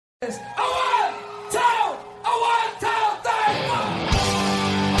A 1, 2, a 1, 2, 3,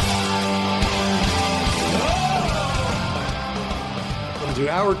 4. Welcome to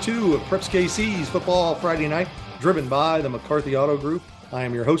Hour 2 of Preps KC's Football Friday Night, driven by the McCarthy Auto Group. I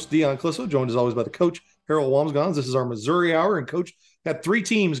am your host, Dion Clisso, joined as always by the coach, Harold Walmsgons. This is our Missouri Hour, and Coach got 3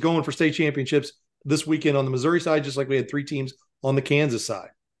 teams going for state championships this weekend on the Missouri side, just like we had 3 teams on the Kansas side.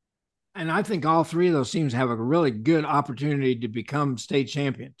 And I think all 3 of those teams have a really good opportunity to become state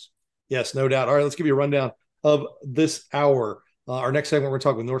champions. Yes, no doubt. All right, let's give you a rundown of this hour. Our next segment, we're going to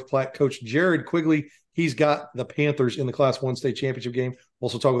talk with North Platte coach Jared Quigley. He's got the Panthers in the Class 1 state championship game. We'll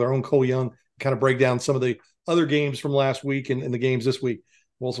also talk with our own Cole Young, kind of break down some of the other games from last week and the games this week.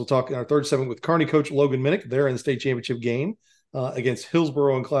 We'll also talk in our third segment with Kearney coach Logan Minnick. They're in the state championship game against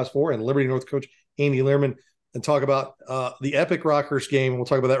Hillsboro in Class 4 and Liberty North coach Andy Lehrman, and talk about the epic Rockhurst game. And we'll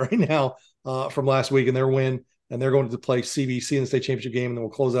talk about that right now from last week and their win. And they're going to play CVC in the state championship game. And then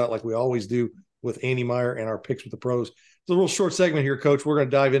we'll close out like we always do with Andy Meyer and our picks with the pros. It's a real short segment here, Coach. We're going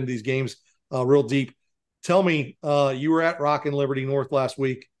to dive into these games real deep. Tell me, you were at Rock and Liberty North last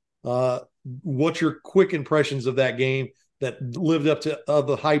week. What's your quick impressions of that game that lived up to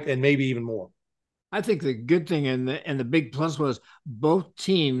the hype and maybe even more? I think the good thing and the big plus was both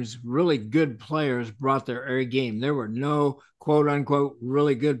teams, really good players, brought their A game. There were no quote unquote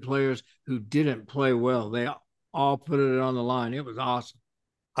really good players who didn't play well. They all put it on the line. It was awesome.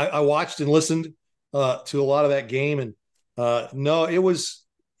 I watched and listened to a lot of that game, and no, it was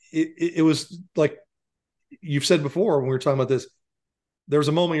like you've said before when we were talking about this. There was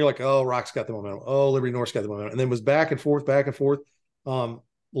a moment you're like, oh, Rock's got the momentum. Oh, Liberty North's got the momentum. And then it was back and forth.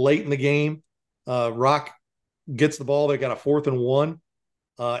 Late in the game, Rock gets the ball. They got a 4th and 1.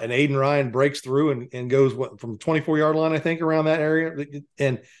 And Aiden Ryan breaks through and goes from the 24-yard line, I think, around that area,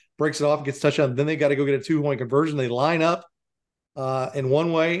 and breaks it off and gets a touchdown. Then they got to go get a 2-point conversion. They line up in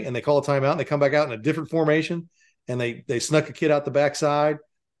one way, and they call a timeout, and they come back out in a different formation, and they snuck a kid out the backside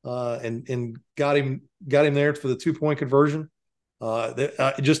and got him there for the 2-point conversion.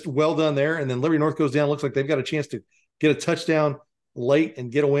 Just well done there. And then Liberty North goes down. Looks like they've got a chance to get a touchdown late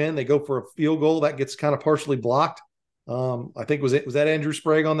and get a win. They go for a field goal that gets kind of partially blocked. I think was that Andrew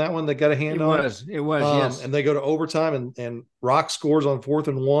Sprague on that one that got a hand on it? It was, yes. And they go to overtime, and Rock scores on 4th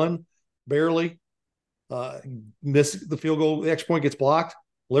and 1, barely. Miss the field goal. The extra point gets blocked.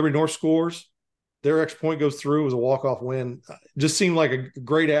 Liberty North scores. Their extra point goes through. It was a walk-off win. Just seemed like a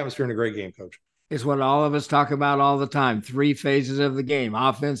great atmosphere and a great game, Coach. It's what all of us talk about all the time. 3 phases of the game: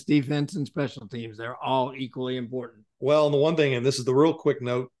 offense, defense, and special teams. They're all equally important. Well, and the one thing, and this is the real quick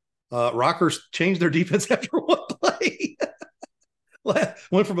note, Rockers changed their defense after one play.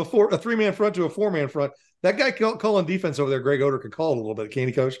 Went from a 3-man front to a 4-man front. That guy calling defense over there, Greg Oder, could call it a little bit, can't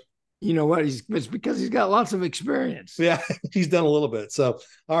he, Coach? You know what? It's because he's got lots of experience. Yeah, he's done a little bit. So,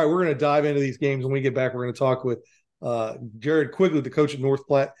 all right, we're going to dive into these games. When we get back, we're going to talk with Jared Quigley, the coach at North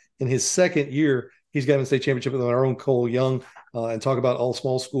Platte. In his second year, he's got in the state championship with our own Cole Young, and talk about all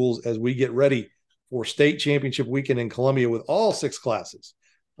small schools as we get ready for state championship weekend in Columbia with all 6 classes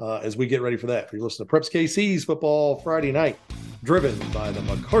as we get ready for that. If you're listening to Preps KC's Football Friday Night, driven by the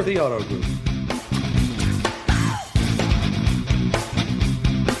McCarthy Auto Group.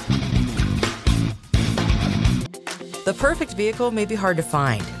 The perfect vehicle may be hard to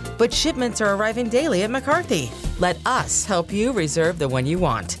find, but shipments are arriving daily at McCarthy. Let us help you reserve the one you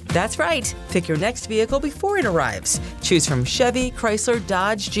want. That's right. Pick your next vehicle before it arrives. Choose from Chevy, Chrysler,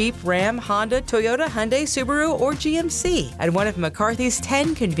 Dodge, Jeep, Ram, Honda, Toyota, Hyundai, Subaru, or GMC at one of McCarthy's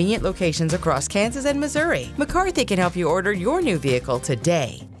 10 convenient locations across Kansas and Missouri. McCarthy can help you order your new vehicle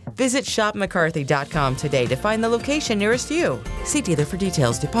today. Visit shopmccarthy.com today to find the location nearest you. See dealer for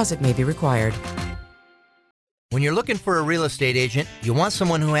details. Deposit may be required. When you're looking for a real estate agent, you want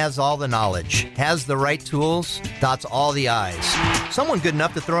someone who has all the knowledge, has the right tools, dots all the I's. Someone good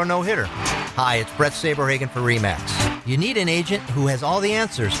enough to throw a no-hitter. Hi, it's Brett Saberhagen for RE/MAX. You need an agent who has all the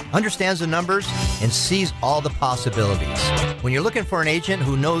answers, understands the numbers, and sees all the possibilities. When you're looking for an agent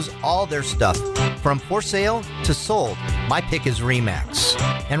who knows all their stuff, from for sale to sold, my pick is RE/MAX.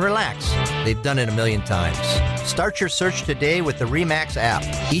 And relax, they've done it a million times. Start your search today with the RE/MAX app,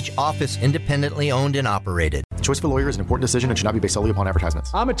 each office independently owned and operated. Choice of a lawyer is an important decision and should not be based solely upon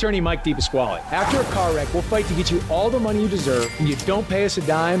advertisements. I'm attorney Mike DePasquale. After a car wreck, we'll fight to get you all the money you deserve, and you don't pay us a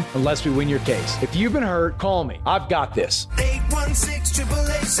dime unless we win your case. If you've been hurt, call me. I've got this.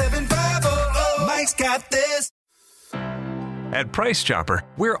 816-888-7500. Mike's got this. At Price Chopper,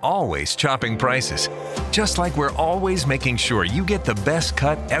 we're always chopping prices, just like we're always making sure you get the best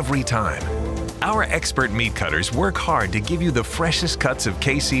cut every time. Our expert meat cutters work hard to give you the freshest cuts of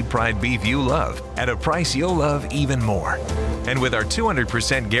KC Pride beef you love at a price you'll love even more. And with our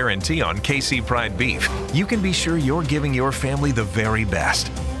 200% guarantee on KC Pride beef, you can be sure you're giving your family the very best.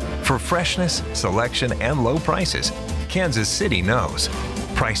 For freshness, selection, and low prices, Kansas City knows.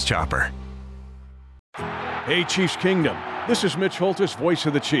 Price Chopper. Hey, Chiefs Kingdom. This is Mitch Holtis, voice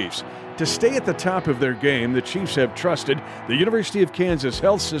of the Chiefs. To stay at the top of their game, the Chiefs have trusted the University of Kansas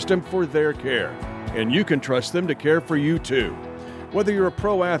Health System for their care. And you can trust them to care for you too. Whether you're a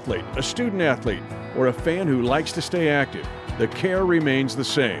pro athlete, a student athlete, or a fan who likes to stay active, the care remains the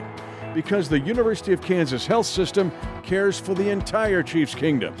same. Because the University of Kansas Health System cares for the entire Chiefs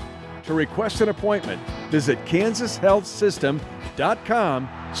Kingdom. To request an appointment, visit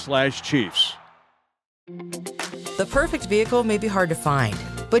kansashealthsystem.com/Chiefs. The perfect vehicle may be hard to find,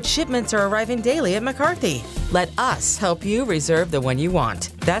 but shipments are arriving daily at McCarthy. Let us help you reserve the one you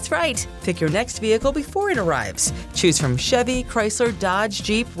want. That's right. Pick your next vehicle before it arrives. Choose from Chevy, Chrysler, Dodge,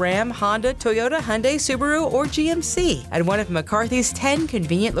 Jeep, Ram, Honda, Toyota, Hyundai, Subaru, or GMC at one of McCarthy's 10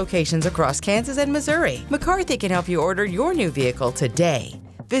 convenient locations across Kansas and Missouri. McCarthy can help you order your new vehicle today.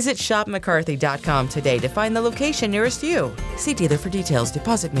 Visit shopmccarthy.com today to find the location nearest you. See dealer for details.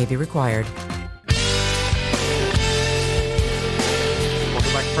 Deposit may be required.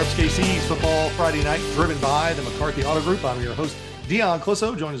 Preps KC's Football Friday Night, driven by the McCarthy Auto Group. I'm your host, Dion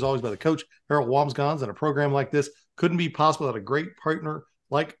Clisso, joined as always by the coach, Harold Wamsgons. And a program like this couldn't be possible without a great partner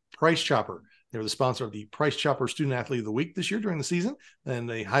like Price Chopper. They were the sponsor of the Price Chopper Student Athlete of the Week this year during the season, and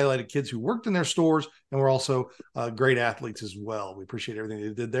they highlighted kids who worked in their stores and were also great athletes as well. We appreciate everything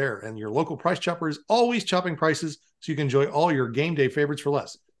they did there. And your local Price Chopper is always chopping prices so you can enjoy all your game day favorites for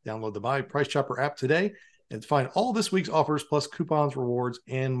less. Download the My Price Chopper app today and find all this week's offers plus coupons, rewards,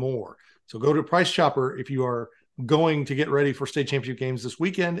 and more. So go to Price Chopper if you are going to get ready for state championship games this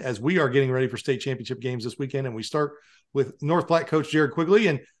weekend, as we are getting ready for state championship games this weekend. And we start with North Platte coach Jared Quigley.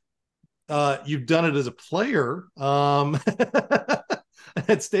 And you've done it as a player at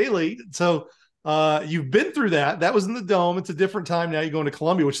Staley. So you've been through that. That was in the Dome. It's a different time now. You're going to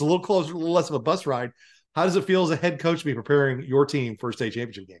Columbia, which is a little closer, a little less of a bus ride. How does it feel as a head coach to be preparing your team for a state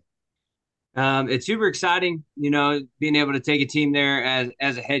championship game? It's super exciting, being able to take a team there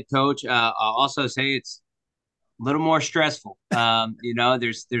as a head coach. I'll also say it's a little more stressful.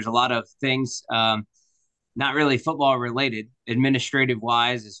 There's a lot of things, not really football related, administrative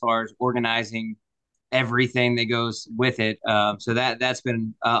wise, as far as organizing everything that goes with it. So that's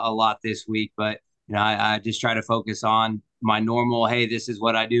been a lot this week, but I just try to focus on my normal, hey, this is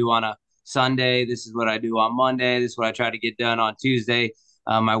what I do on a Sunday. This is what I do on Monday. This is what I try to get done on Tuesday.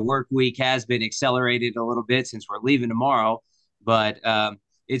 My work week has been accelerated a little bit since we're leaving tomorrow, but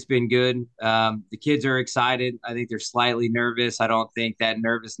it's been good. The kids are excited. I think they're slightly nervous. I don't think that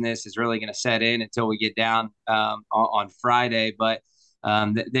nervousness is really going to set in until we get down on Friday, but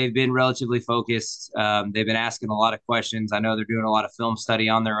they've been relatively focused. They've been asking a lot of questions. I know they're doing a lot of film study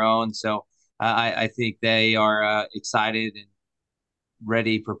on their own, so I think they are excited and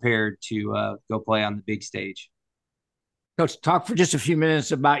ready, prepared to go play on the big stage. Coach, talk for just a few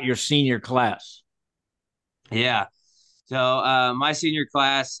minutes about your senior class. Yeah. So my senior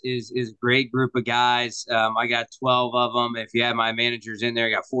class is a great group of guys. I got 12 of them. If you have my managers in there, I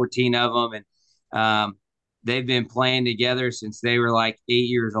got 14 of them. And they've been playing together since they were like 8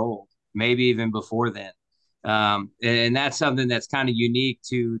 years old, maybe even before then. And that's something that's kind of unique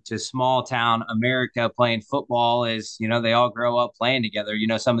to small town America playing football is, they all grow up playing together.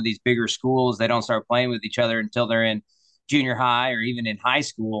 Some of these bigger schools, they don't start playing with each other until they're in junior high or even in high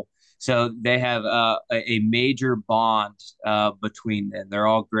school. So they have a major bond between them. They're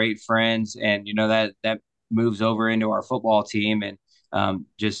all great friends. And, that moves over into our football team and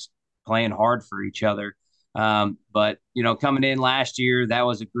just playing hard for each other. But, coming in last year, that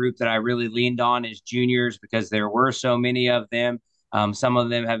was a group that I really leaned on as juniors because there were so many of them. Some of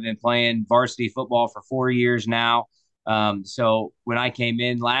them have been playing varsity football for 4 years now. So when I came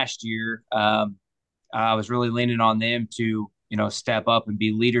in last year, I was really leaning on them to, step up and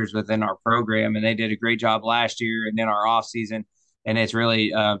be leaders within our program. And they did a great job last year and then our off season. And it's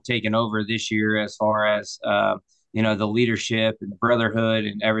really taken over this year as far as, the leadership and the brotherhood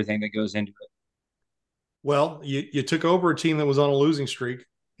and everything that goes into it. Well, you took over a team that was on a losing streak,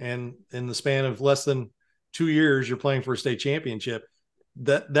 and in the span of less than 2 years, you're playing for a state championship.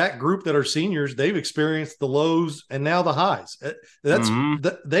 That group that are seniors, they've experienced the lows and now the highs.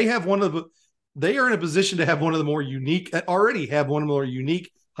 They are in a position to have one of the more unique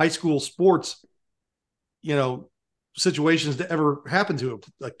high school sports, situations to ever happen to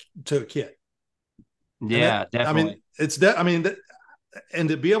a kid. Yeah, definitely. and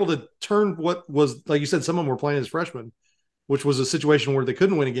to be able to turn what was, like you said, some of them were playing as freshmen, which was a situation where they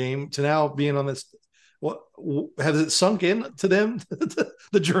couldn't win a game, to now being on this. What has it sunk in to them,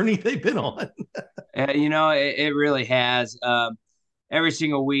 the journey they've been on? It really has. Every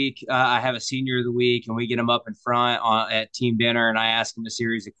single week, I have a senior of the week, and we get them up in front at team dinner, and I ask them a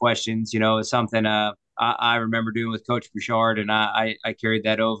series of questions. It's something I remember doing with Coach Bouchard, and I carried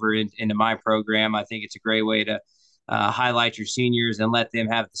that over into my program. I think it's a great way to highlight your seniors and let them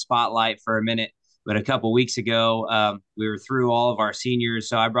have the spotlight for a minute. But a couple weeks ago, we were through all of our seniors,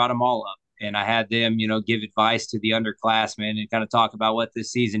 so I brought them all up, and I had them, give advice to the underclassmen and kind of talk about what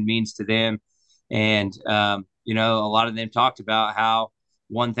this season means to them. And, a lot of them talked about how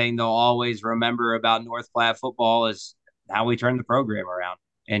one thing they'll always remember about North Platte football is how we turned the program around.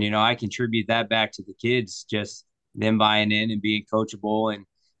 And, I contribute that back to the kids, just them buying in and being coachable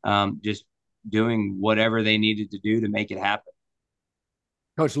and just doing whatever they needed to do to make it happen.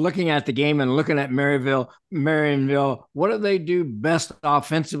 Coach, looking at the game and looking at Marionville, what do they do best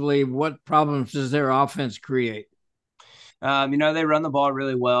offensively? What problems does their offense create? They run the ball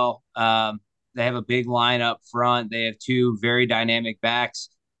really well. They have a big line up front. They have two very dynamic backs,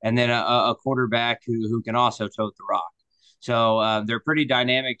 and then a quarterback who can also tote the rock. So they're pretty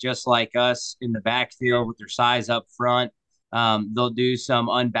dynamic, just like us in the backfield with their size up front. They'll do some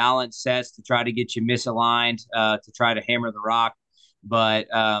unbalanced sets to try to get you misaligned, to try to hammer the rock. But,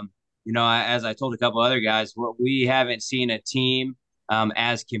 as I told a couple other guys, we haven't seen a team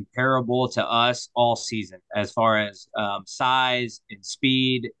as comparable to us all season as far as size and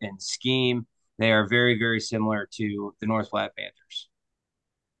speed and scheme. They are very, very similar to the North Platte Panthers.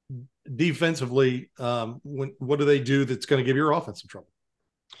 Defensively, what do they do that's going to give your offense some trouble?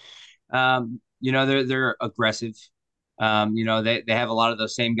 They're aggressive. They have a lot of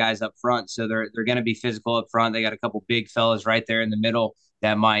those same guys up front, so they're going to be physical up front. They got a couple big fellas right there in the middle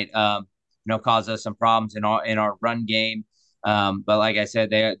that might cause us some problems in our run game. But like I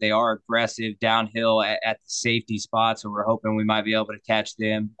said, they are aggressive downhill at the safety spots, so we're hoping we might be able to catch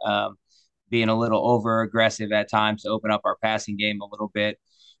them being a little over aggressive at times to open up our passing game a little bit.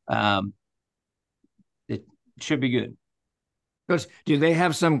 It should be good. Coach, do they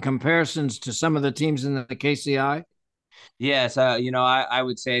have some comparisons to some of the teams in the KCI? Yes, I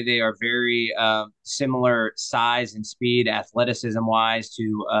would say they are very similar size and speed, athleticism-wise,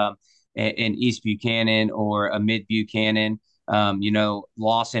 to an East Buchanan or a Mid Buchanan.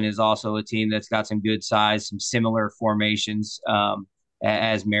 Lawson is also a team that's got some good size, some similar formations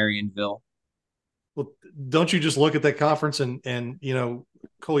as Marionville. Well, don't you just look at that conference and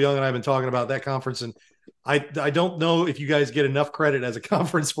Cole Young and I have been talking about that conference, and I don't know if you guys get enough credit as a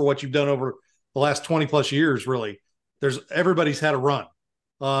conference for what you've done over the last 20 plus years. Really, everybody's had a run,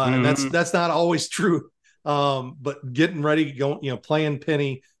 and that's not always true. But getting ready, going, playing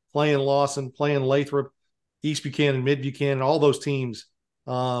Penny, playing Lawson, playing Lathrop, East Buchanan, Mid Buchanan, all those teams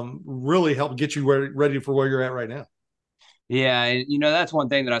really help get you ready for where you're at right now. Yeah, that's one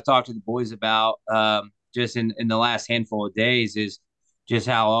thing that I've talked to the boys about just in the last handful of days is just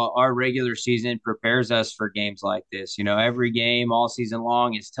how our regular season prepares us for games like this. Every game all season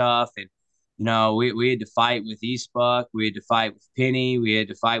long is tough, and we had to fight with East Buck, we had to fight with Penny, we had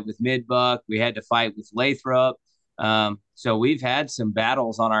to fight with Mid Buck, we had to fight with Lathrop. So we've had some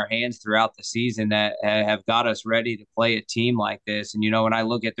battles on our hands throughout the season that have got us ready to play a team like this. And when I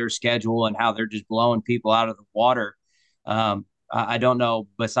look at their schedule and how they're just blowing people out of the water, I don't know,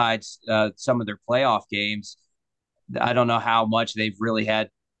 besides some of their playoff games, I don't know how much they've really had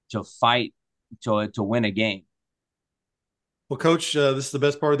to fight to win a game. Well, Coach, this is the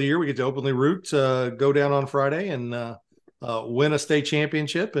best part of the year. We get to openly root, go down on Friday and win a state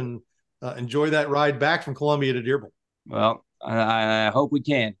championship and enjoy that ride back from Columbia to Dearborn. Well, I hope we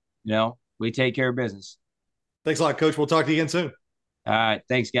can. We take care of business. Thanks a lot, Coach. We'll talk to you again soon. All right.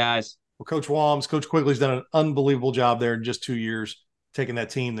 Thanks, guys. Well, Coach Walms, Coach Quigley's done an unbelievable job there in just 2 years, taking that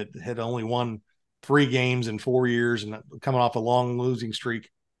team that had only won 3 games in 4 years and coming off a long losing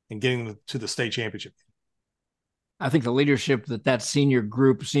streak and getting them to the state championship. I think the leadership that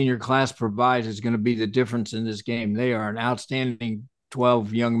senior class provides is going to be the difference in this game. They are an outstanding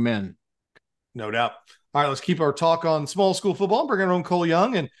 12 young men. No doubt. All right, let's keep our talk on small school football. Bring our own Cole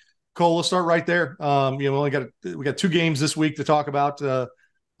Young. And Cole, let's start right there. We got 2 games this week to talk about.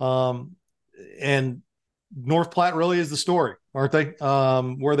 And North Platte really is the story, aren't they?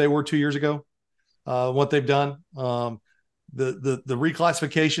 Where they were 2 years ago, what they've done, the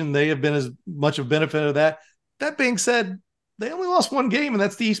reclassification, they have been as much of a benefit of that. That being said, they only lost 1 game, and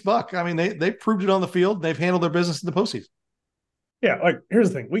that's the East Buck. I mean, they proved it on the field. They've handled their business in the postseason. Yeah, like here's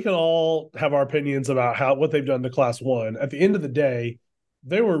the thing. We can all have our opinions about what they've done to Class 1. At the end of the day,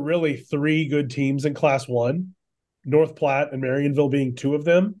 there were really 3 good teams in Class 1, North Platte and Marionville being 2 of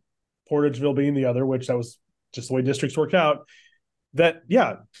them, Portageville being the other, which that was just the way districts work out. That,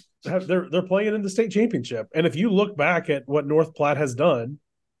 yeah, they're playing in the state championship. And if you look back at what North Platte has done,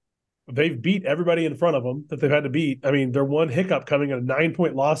 they've beat everybody in front of them that they've had to beat. I mean, their one hiccup coming at a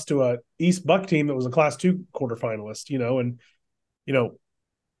 9-point loss to a East Buck team that was a Class 2 quarterfinalist, and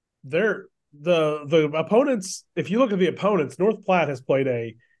they're the opponents. If you look at the opponents, North Platte has played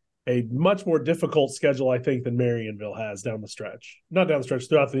a much more difficult schedule, I think, than Marionville has down the stretch. Not down the stretch,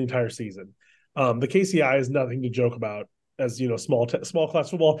 throughout the entire season. The KCI is nothing to joke about as, small class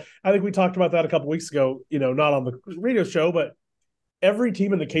football. I think we talked about that a couple weeks ago, not on the radio show, but every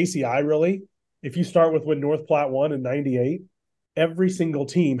team in the KCI, really, if you start with when North Platte won in 98, every single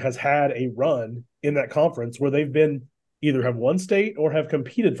team has had a run in that conference where they've been either have won state or have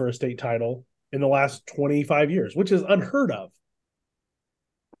competed for a state title in the last 25 years, which is unheard of.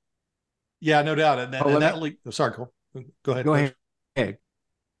 Yeah, no doubt. Sorry, Cole. Go ahead. Go ahead.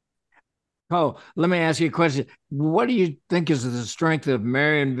 Oh, let me ask you a question. What do you think is the strength of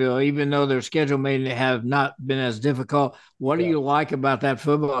Marionville, even though their schedule may have not been as difficult? What do you like about that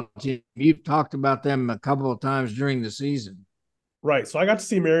football team? You've talked about them a couple of times during the season. Right. So I got to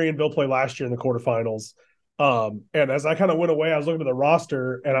see Marionville play last year in the quarterfinals. And as I kind of went away, I was looking at the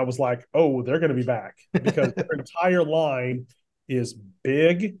roster and I was like, oh, they're going to be back because their entire line is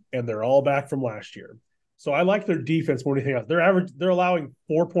big and they're all back from last year. So I like their defense more than anything else. They're allowing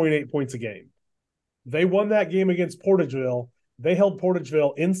 4.8 points a game. They won that game against Portageville. They held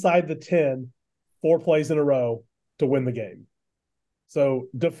Portageville inside the 10 4 plays in a row to win the game. So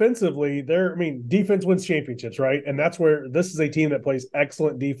defensively, defense wins championships, right? And that's where this is a team that plays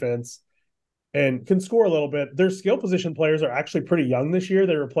excellent defense and can score a little bit. Their skill position players are actually pretty young this year.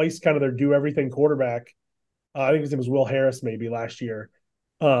 They replaced kind of their do-everything quarterback. I think his name was Will Harris maybe last year.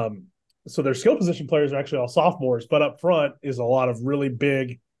 So their skill position players are actually all sophomores, but up front is a lot of really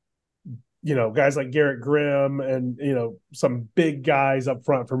big, guys like Garrett Grimm and, some big guys up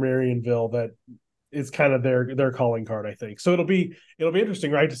front for Marionville that is kind of their calling card, I think. So it'll be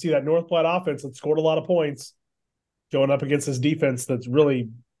interesting, right, to see that North Platte offense that scored a lot of points going up against this defense that's really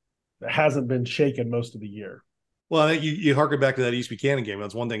hasn't been shaken most of the year. Well, I think you harken back to that East Buchanan game.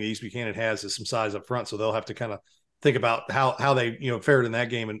 That's one thing East Buchanan has is some size up front, so they'll have to kind of think about how they fared in that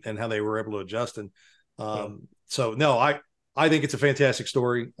game and how they were able to adjust. And so no, I think it's a fantastic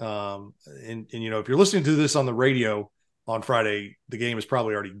story. And if you're listening to this on the radio on Friday, the game is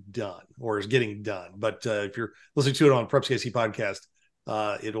probably already done or is getting done. But if you're listening to it on Preps KC podcast,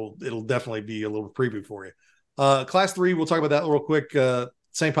 it'll definitely be a little preview for you. Class 3, we'll talk about that real quick.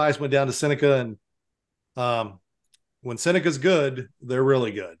 St. Pius went down to Seneca, and when Seneca's good, they're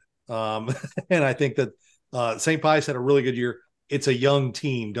really good. And I think that St. Pius had a really good year. It's a young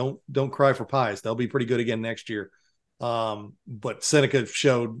team. Don't cry for Pius. They'll be pretty good again next year. But Seneca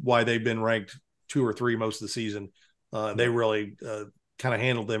showed why they've been ranked 2 or 3 most of the season. They really kind of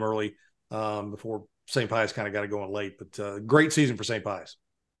handled them early before St. Pius kind of got it going late. But great season for St. Pius.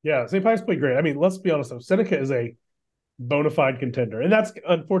 Yeah, St. Pius played great. I mean, let's be honest, though. Seneca is a bona fide contender. And that's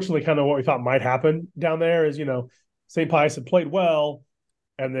unfortunately kind of what we thought might happen down there is, St. Pius had played well,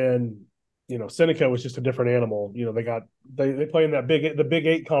 and then, Seneca was just a different animal. They play in the Big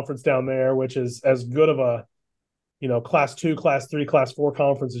 8 conference down there, which is as good of a, Class 2, Class 3, Class 4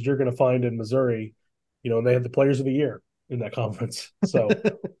 conference as you're going to find in Missouri, and they have the players of the year in that conference. So,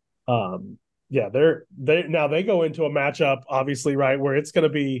 yeah, they go into a matchup, obviously, right, where it's going to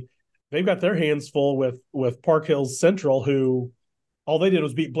be, they've got their hands full with Park Hills Central, who all they did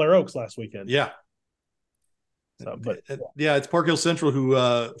was beat Blair Oaks last weekend. Yeah. So, it's Park Hills Central who,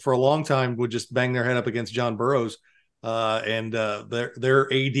 for a long time, would just bang their head up against John Burroughs, and their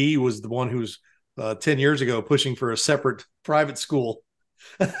AD was the one who's 10 years ago pushing for a separate private school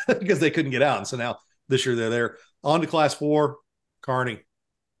because they couldn't get out. And so now this year they're there. On to Class 4, Kearney,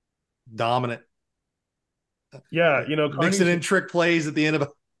 dominant. Yeah, mixing in trick plays at the end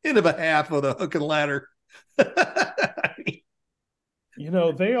of a half of the hook and ladder.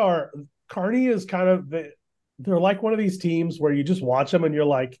 Kearney is kind of they're like one of these teams where you just watch them and you're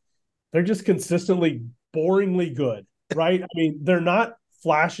like, they're just consistently boringly good, right? I mean, they're not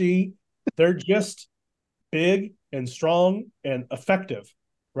flashy. They're just big and strong and effective,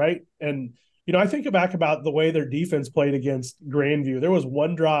 right? And, I think back about the way their defense played against Grandview. There was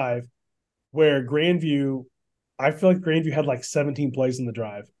one drive where I feel like Grandview had like 17 plays in the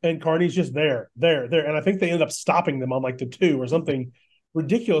drive, and Kearney's just there. And I think they ended up stopping them on like the 2 or something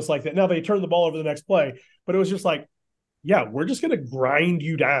ridiculous like that. Now they turned the ball over the next play, but it was just like yeah, we're just going to grind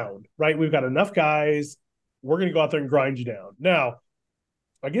you down, right? We've got enough guys. We're going to go out there and grind you down. Now,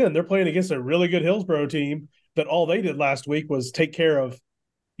 again, they're playing against a really good Hillsboro team that all they did last week was take care of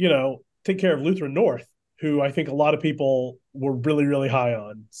Lutheran North, who I think a lot of people were really, really high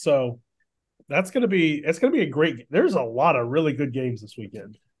on. So it's going to be a great, there's a lot of really good games this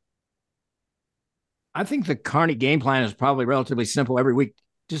weekend. I think the Kearney game plan is probably relatively simple every week.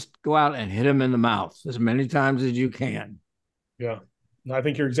 Just go out and hit them in the mouth as many times as you can. Yeah, I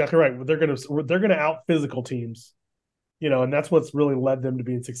think you're exactly right. They're going to out physical teams, and that's what's really led them to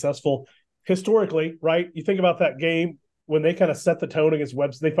being successful historically, right? You think about that game when they kind of set the tone against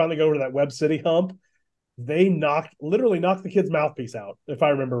Webb. They finally go over to that Webb City hump. They literally knocked the kid's mouthpiece out, if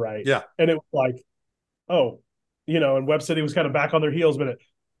I remember right. Yeah, and it was like, and Webb City was kind of back on their heels, but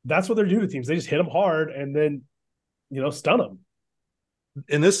that's what they're doing to teams. They just hit them hard and then, stun them.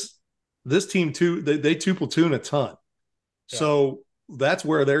 And this team too, they two platoon a ton. Yeah. So that's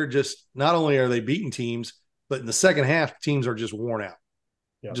where they're just, not only are they beating teams, but in the second half, teams are just worn out.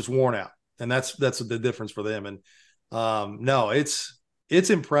 Yeah. Just worn out. And that's the difference for them. And no, it's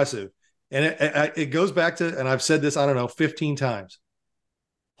impressive. And it goes back to, and I've said this, 15 times.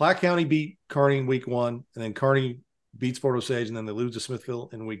 Platte County beat Kearney in week 1, and then Kearney beats Fort Osage, and then they lose to Smithville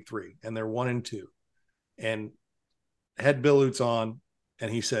in week 3, and they're 1-2. And had Bill Lutz on,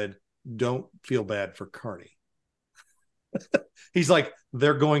 and he said, "Don't feel bad for Kearney." He's like,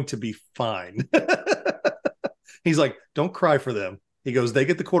 "They're going to be fine." He's like, "Don't cry for them." He goes, "They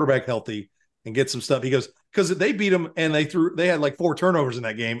get the quarterback healthy and get some stuff." He goes, because they beat them and they had like 4 turnovers in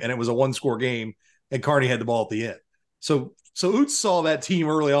that game, and it was a 1-score game, and Kearney had the ball at the end. So Utz saw that team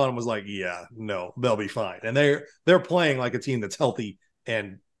early on and was like, yeah, no, they'll be fine. And they're playing like a team that's healthy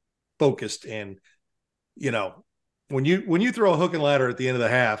and focused. And, when you throw a hook and ladder at the end of the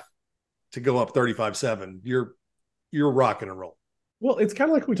half to go up 35-7, you're rocking and rolling. Well, it's kind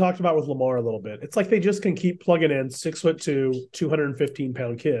of like we talked about with Lamar a little bit. It's like they just can keep plugging in 6'2",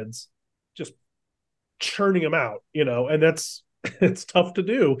 215-pound kids, just churning them out, and it's tough to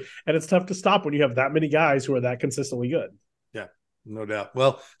do, and it's tough to stop when you have that many guys who are that consistently good. Yeah, no doubt.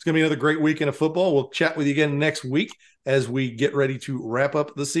 Well, it's going to be another great weekend of football. We'll chat with you again next week as we get ready to wrap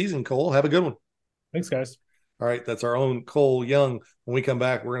up the season. Cole, have a good one. Thanks, guys. All right, that's our own Cole Young. When we come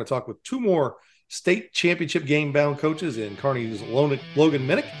back, we're going to talk with 2 more state championship game-bound coaches in Kearney's Logan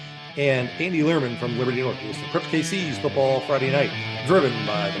Minnick and Andy Lehrman from Liberty North. Listen to Preps KC's Football Friday Night, driven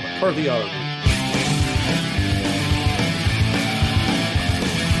by the McCarthy Auto Group.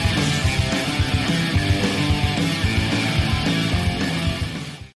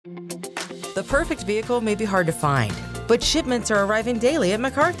 The perfect vehicle may be hard to find, but shipments are arriving daily at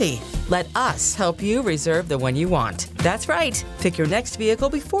McCarthy. Let us help you reserve the one you want. That's right. Pick your next vehicle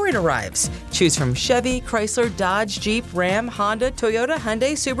before it arrives. Choose from Chevy, Chrysler, Dodge, Jeep, Ram, Honda, Toyota,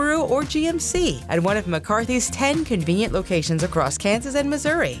 Hyundai, Subaru, or GMC at one of McCarthy's 10 convenient locations across Kansas and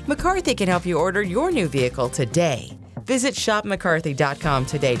Missouri. McCarthy can help you order your new vehicle today. Visit shopmccarthy.com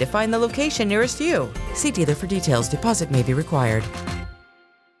today to find the location nearest you. See dealer for details. Deposit may be required.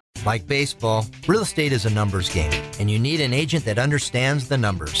 Like baseball, real estate is a numbers game, and you need an agent that understands the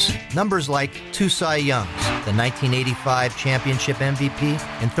numbers. Numbers like 2 Cy Youngs, the 1985 championship MVP,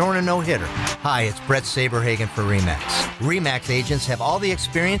 and throwing a no-hitter. Hi, it's Brett Saberhagen for RE/MAX. RE/MAX agents have all the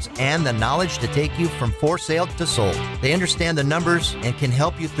experience and the knowledge to take you from for sale to sold. They understand the numbers and can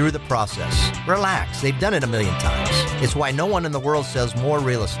help you through the process. Relax, they've done it a million times. It's why no one in the world sells more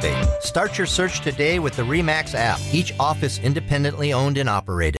real estate. Start your search today with the RE/MAX app, each office independently owned and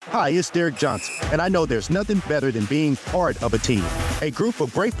operated. Hi, it's Derek Johnson, and I know there's nothing better than being part of a team. A group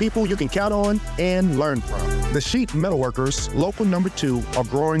of great people you can count on and learn from. The Sheet Metalworkers, Local Number 2, are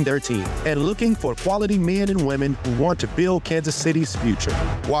growing their team and looking for quality men and women who want to build Kansas City's future.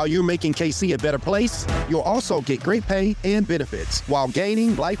 While you're making KC a better place, you'll also get great pay and benefits while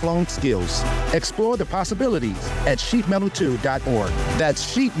gaining lifelong skills. Explore the possibilities at sheetmetal2.org.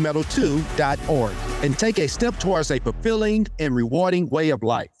 That's sheetmetal2.org, and take a step towards a fulfilling and rewarding way of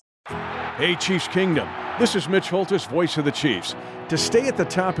life. Hey, Chiefs Kingdom. This is Mitch Holtis, voice of the Chiefs. To stay at the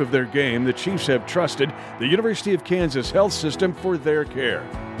top of their game, the Chiefs have trusted the University of Kansas Health System for their care.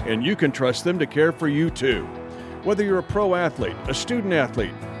 And you can trust them to care for you, too. Whether you're a pro athlete, a student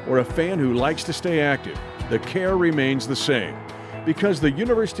athlete, or a fan who likes to stay active, the care remains the same. Because the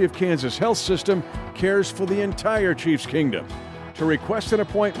University of Kansas Health System cares for the entire Chiefs Kingdom. To request an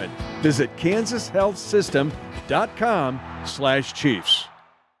appointment, visit kansashealthsystem.com/Chiefs.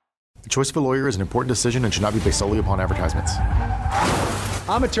 The choice of a lawyer is an important decision and should not be based solely upon advertisements.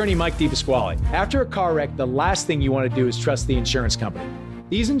 I'm attorney Mike DePasquale. After a car wreck, the last thing you want to do is trust the insurance company.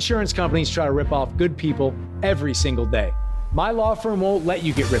 These insurance companies try to rip off good people every single day. My law firm won't let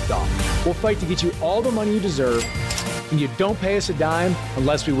you get ripped off. We'll fight to get you all the money you deserve, and you don't pay us a dime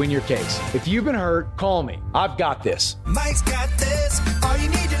unless we win your case. If you've been hurt, call me. I've got this. Mike's got this. All you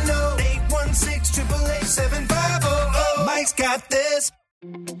need to know. 816-888-7500. Mike's got this.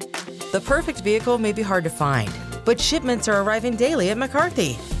 The perfect vehicle may be hard to find, but shipments are arriving daily at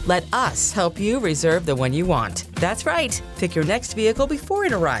McCarthy. Let us help you reserve the one you want. That's right. Pick your next vehicle before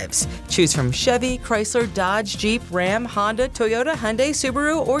it arrives. Choose from Chevy, Chrysler, Dodge, Jeep, Ram, Honda, Toyota, Hyundai,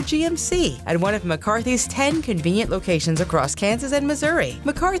 Subaru, or GMC at one of McCarthy's 10 convenient locations across Kansas and Missouri.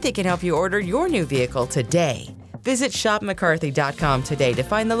 McCarthy can help you order your new vehicle today. Visit shopmccarthy.com today to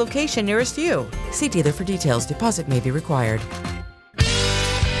find the location nearest you. See dealer for details. Deposit may be required.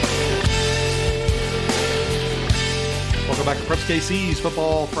 Welcome back to Preps KC's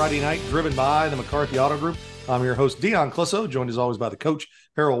Football Friday Night, driven by the McCarthy Auto Group. I'm your host, Dion Clisso, joined as always by the coach,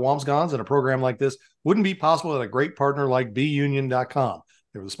 Harold Wamsgans, and a program like this wouldn't be possible without a great partner like BUnion.com.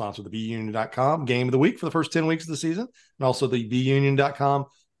 They were the sponsor of the BUnion.com Game of the Week for the first 10 weeks of the season, and also the BUnion.com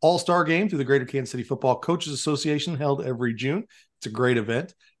All-Star Game through the Greater Kansas City Football Coaches Association held every June. It's a great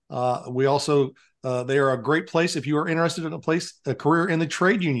event. They are a great place if you are interested in a career in the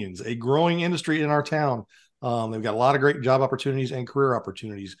trade unions, a growing industry in our town. They've got a lot of great job opportunities and career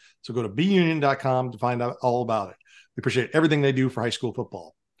opportunities. So go to BUnion.com to find out all about it. We appreciate everything they do for high school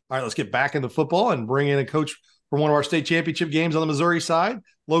football. All right, let's get back into football and bring in a coach from one of our state championship games on the Missouri side,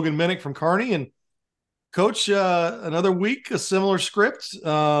 Logan Minnick from Kearney. And Coach, another week, a similar script.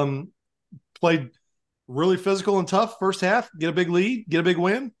 Played really physical and tough first half, get a big lead, get a big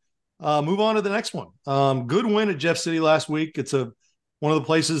win, move on to the next one. Good win at Jeff City last week. It's one of the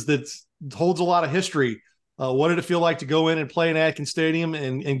places that holds a lot of history. What did it feel like to go in and play in Atkins Stadium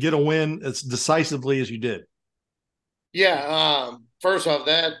and get a win as decisively as you did? Yeah, first off,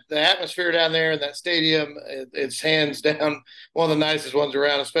 the atmosphere down there in that stadium, it's hands down one of the nicest ones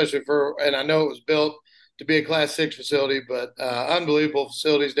around, especially and I know it was built to be a Class 6 facility, but unbelievable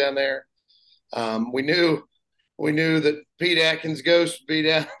facilities down there. We knew that Pete Atkins' ghost would be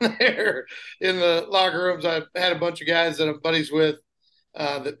down there in the locker rooms. I had a bunch of guys that I'm buddies with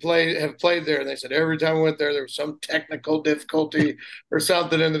that have played there, and they said every time we went there was some technical difficulty or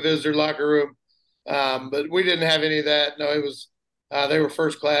something in the visitor locker room. But we didn't have any of that. No, it was they were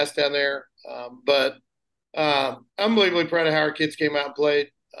first class down there. But unbelievably proud of how our kids came out and played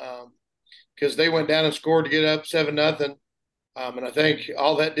because they went down and scored to get up 7-0. And I think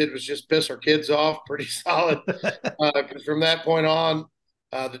all that did was just piss our kids off pretty solid. Because from that point on,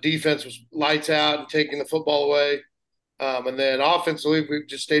 the defense was lights out and taking the football away. And then offensively, we've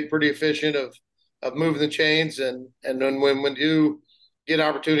just stayed pretty efficient of moving the chains. And then when you get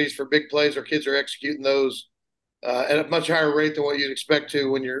opportunities for big plays, our kids are executing those at a much higher rate than what you'd expect to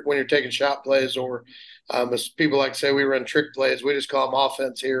when you're taking shot plays or as people like to say, we run trick plays. We just call them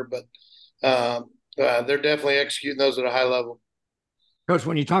offense here, but they're definitely executing those at a high level. Coach,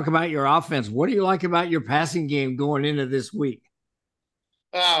 when you talk about your offense, what do you like about your passing game going into this week?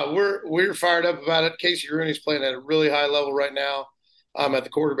 We're fired up about it. Casey Rooney's playing at a really high level right now at the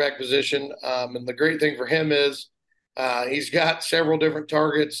quarterback position. And the great thing for him is he's got several different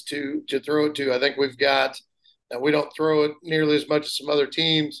targets to throw it to. I think we don't throw it nearly as much as some other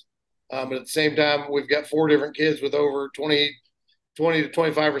teams. But at the same time, we've got 4 different kids with over 20 to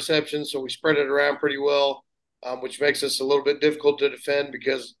 25 receptions. So we spread it around pretty well, which makes us a little bit difficult to defend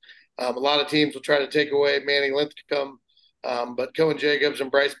because a lot of teams will try to take away Manny Linthicum. But Cohen Jacobs and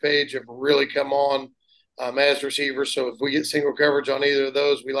Bryce Page have really come on as receivers. So if we get single coverage on either of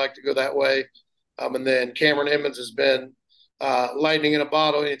those, we like to go that way. And then Cameron Emmons has been lightning in a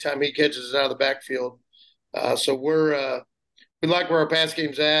bottle anytime he catches it out of the backfield. So we like where our pass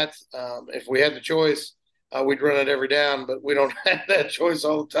game's at. If we had the choice, we'd run it every down, but we don't have that choice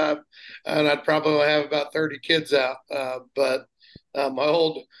all the time. And I'd probably have about 30 kids out. But my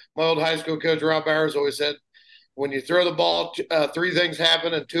old high school coach, Rob Bowers, always said, when you throw the ball, 3 things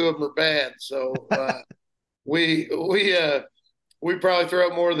happen and 2 of them are bad. So we probably throw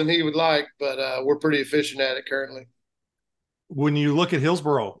it more than he would like, but we're pretty efficient at it currently. When you look at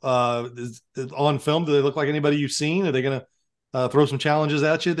Hillsboro on film, do they look like anybody you've seen? Are they going to throw some challenges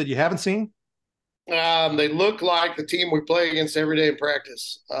at you that you haven't seen? They look like the team we play against every day in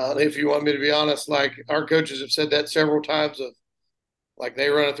practice. If you want me to be honest, like our coaches have said that several times like they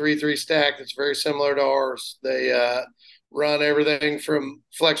run a 3-3 stack that's very similar to ours. They run everything from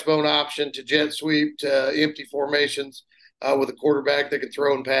flex bone option to jet sweep to empty formations with a quarterback that can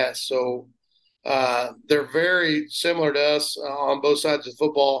throw and pass. So they're very similar to us on both sides of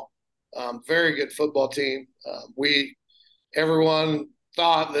football. Very good football team. Everyone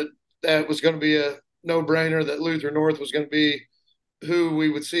thought that was going to be no-brainer that Luther North was going to be who we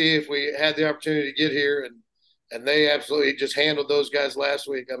would see if we had the opportunity to get here, and they absolutely just handled those guys last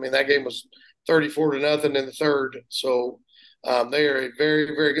week. I mean, that game was 34-0 in the third. So they are a very,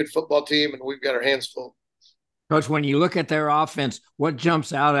 very good football team, and we've got our hands full. Coach, when you look at their offense, what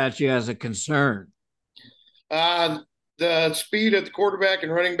jumps out at you as a concern? The speed at the quarterback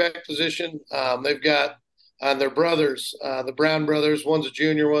and running back position. They've got their brothers, the Brown brothers. One's a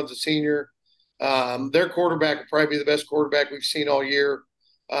junior, one's a senior. Their quarterback will probably be the best quarterback we've seen all year.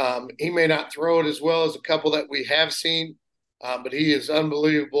 He may not throw it as well as a couple that we have seen, but he is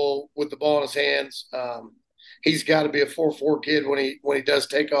unbelievable with the ball in his hands. He's got to be a 4.4 kid when he does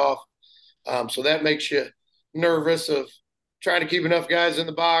take off. So that makes you nervous of trying to keep enough guys in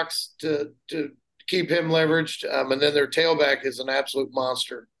the box to keep him leveraged. And then their tailback is an absolute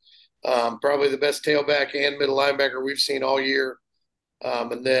monster. Probably the best tailback and middle linebacker we've seen all year.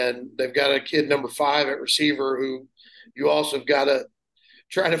 And then they've got a kid number 5 at receiver who you also have got to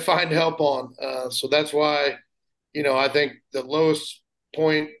try to find help on. So that's why, I think the lowest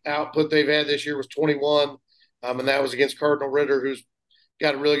point output they've had this year was 21. And that was against Cardinal Ritter, who's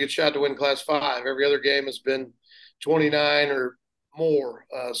got a really good shot to win Class 5. Every other game has been 29 or more.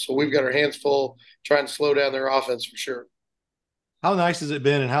 So we've got our hands full trying to slow down their offense for sure. How nice has it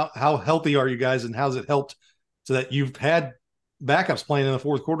been, and how healthy are you guys, and how's it helped so that you've had backups playing in the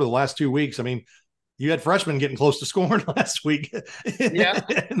fourth quarter the last 2 weeks? I mean, you had freshmen getting close to scoring last week in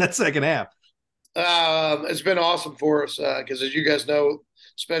that second half. It's been awesome for us because, as you guys know,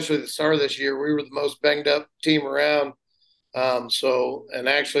 especially the start of this year, we were the most banged up team around. And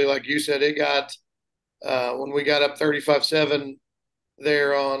actually, like you said, it got when we got up 35-7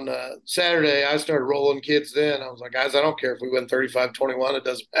 there on Saturday, I started rolling kids then. I was like, guys, I don't care if we win 35-21. It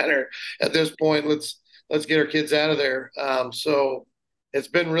doesn't matter. At this point, let's get our kids out of there. So it's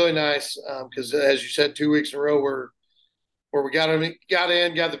been really nice because, as you said, 2 weeks in a row where we got in,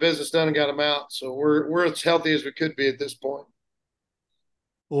 got the business done, and got them out. So we're as healthy as we could be at this point.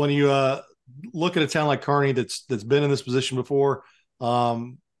 When you look at a town like Kearney that's been in this position before,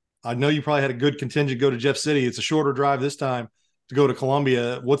 I know you probably had a good contingent go to Jeff City. It's a shorter drive this time to go to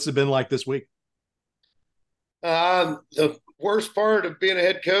Columbia. What's it been like this week? The worst part of being a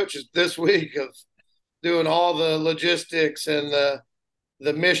head coach is this week of doing all the logistics and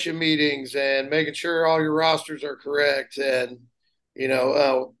the mission meetings and making sure all your rosters are correct. And,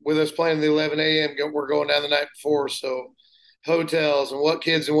 with us playing the 11 a.m., we're going down the night before. So hotels and what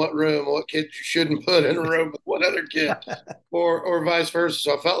kids in what room, what kids you shouldn't put in a room with what other kid or vice versa.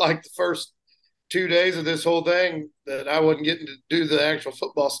 So I felt like the first 2 days of this whole thing that I wasn't getting to do the actual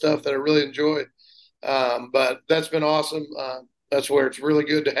football stuff that I really enjoyed. But that's been awesome. That's where it's really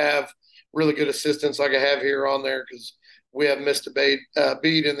good to have really good assistants like I have here on there, because we haven't missed a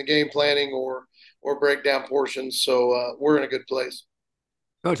beat in the game planning or breakdown portions. So we're in a good place.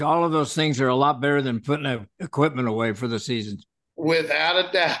 Coach, all of those things are a lot better than putting equipment away for the season. Without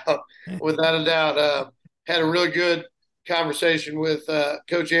a doubt. Had a really good conversation with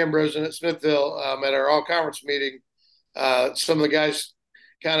Coach Ambrose at Smithville at our all-conference meeting. Some of the guys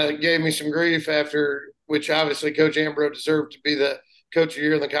kind of gave me some grief after, which obviously Coach Ambrose deserved to be the coach of the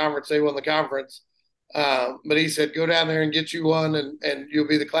year in the conference. They won the conference. But he said, go down there and get you one, and you'll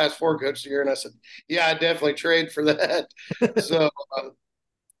be the Class 4 coach of the year. And I said, yeah, I'd definitely trade for that. So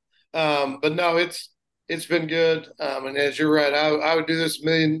but no, it's been good. And as you're right, I would do this a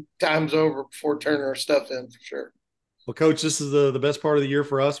million times over before turning our stuff in for sure. Well, Coach, this is the best part of the year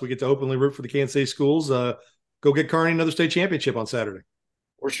for us. We get to openly root for the Kansas City schools. Go get Kearney another state championship on Saturday.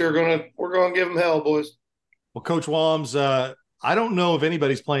 We're going to give them hell, boys. Well, Coach Walms, I don't know if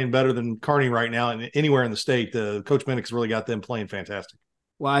anybody's playing better than Kearney right now and anywhere in the state. Coach Minnick's really got them playing fantastic.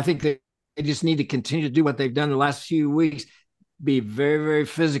 Well, I think they just need to continue to do what they've done the last few weeks. Be very, very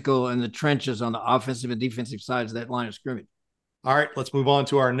physical in the trenches on the offensive and defensive sides of that line of scrimmage. All right, let's move on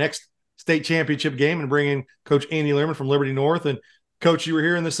to our next state championship game and bring in Coach Andy Lehrman from Liberty North. And Coach, you were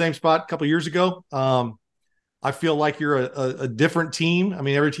here in the same spot a couple of years ago. I feel like you're a different team. I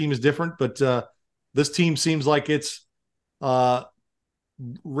mean, every team is different, but this team seems like it's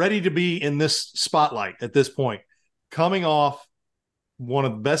ready to be in this spotlight at this point, coming off one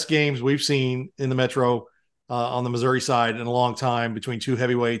of the best games we've seen in the Metro on the Missouri side in a long time between two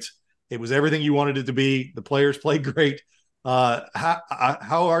heavyweights. It was everything you wanted it to be. The players played great. How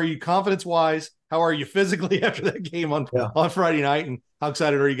are you confidence wise? How are you physically after that game on Friday night? And how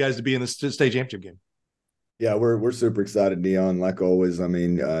excited are you guys to be in this state championship game? Yeah, we're super excited, Dion. Like always, I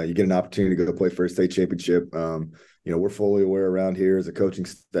mean, you get an opportunity to go play for a state championship. We're fully aware around here as a coaching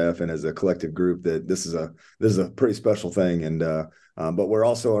staff and as a collective group that this is a pretty special thing, and But we're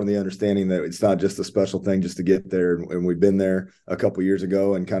also on the understanding that it's not just a special thing just to get there. And we've been there a couple years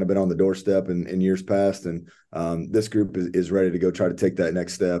ago and kind of been on the doorstep in years past. And this group is ready to go try to take that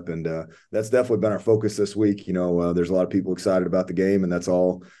next step. And that's definitely been our focus this week. There's a lot of people excited about the game, and that's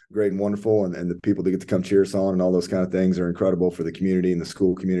all great and wonderful. And the people that get to come cheer us on and all those kind of things are incredible for the community and the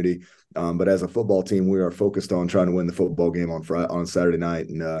school community. But as a football team, we are focused on trying to win the football game on Saturday night.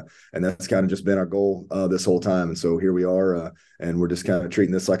 And that's kind of just been our goal this whole time. And so here we are, and we're just kind of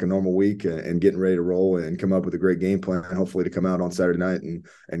treating this like a normal week and getting ready to roll and come up with a great game plan, hopefully to come out on Saturday night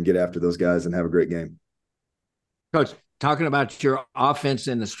and get after those guys and have a great game. Coach, talking about your offense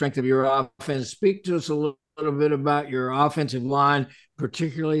and the strength of your offense, speak to us a little bit about your offensive line,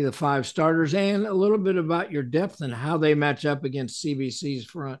 particularly the 5 starters, and a little bit about your depth and how they match up against CBC's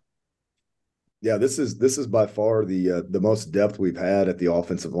front. Yeah, this is by far the most depth we've had at the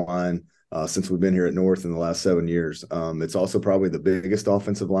offensive line since we've been here at North in the last 7 years. It's also probably the biggest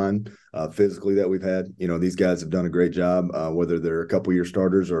offensive line physically that we've had. These guys have done a great job, whether they're a couple-year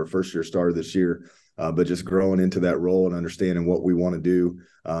starters or a first-year starter this year. But just growing into that role and understanding what we want to do.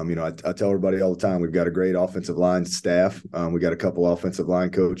 I tell everybody all the time, we've got a great offensive line staff. We got a couple offensive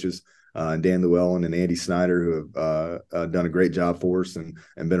line coaches, Dan Llewellyn and Andy Snyder, who have done a great job for us and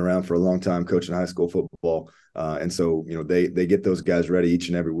been around for a long time coaching high school football. And so, they get those guys ready each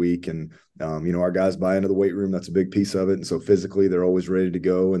and every week. And, our guys buy into the weight room. That's a big piece of it. And so physically they're always ready to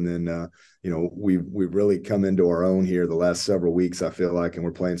go. And then, we've really come into our own here the last several weeks, I feel like, and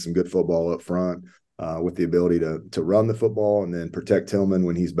we're playing some good football up front. With the ability to run the football and then protect Tillman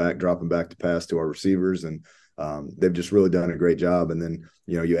when he's back, dropping back to pass to our receivers. And they've just really done a great job. And then,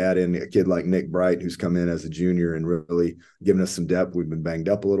 you add in a kid like Nick Bright, who's come in as a junior and really given us some depth. We've been banged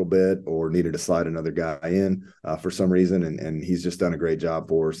up a little bit or needed to slide another guy in for some reason. And he's just done a great job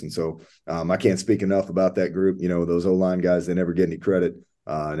for us. And so I can't speak enough about that group. Those O-line guys, they never get any credit.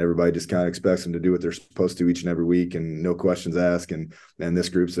 And everybody just kind of expects them to do what they're supposed to each and every week and no questions asked. And this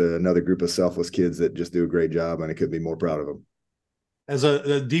group's another group of selfless kids that just do a great job, and I couldn't be more proud of them. As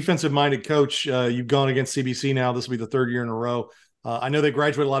a defensive-minded coach, you've gone against CBC now. This will be the 3rd year in a row. I know they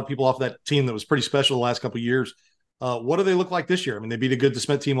graduated a lot of people off that team that was pretty special the last couple of years. What do they look like this year? I mean, they beat a good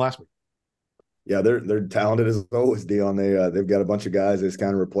DeSmet team last week. Yeah, they're talented as always, Dion. They've got a bunch of guys that just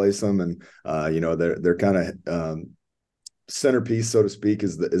kind of replace them, and they're kind of centerpiece, so to speak,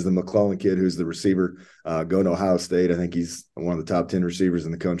 is the McClellan kid, who's the receiver going to Ohio State. I think he's one of the top 10 receivers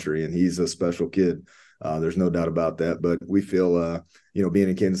in the country, and he's a special kid. There's no doubt about that. But we feel, being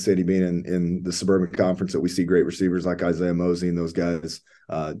in Kansas City, being in the Suburban Conference, that we see great receivers like Isaiah Mosey and those guys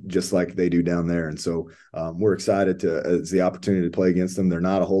just like they do down there. And so we're excited as the opportunity to play against them. They're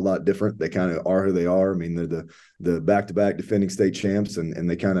not a whole lot different. They kind of are who they are. I mean, they're the back-to-back defending state champs, and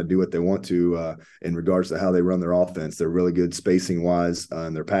they kind of do what they want to in regards to how they run their offense. They're really good spacing-wise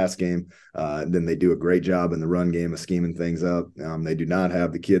in their pass game. Then they do a great job in the run game of scheming things up. They do not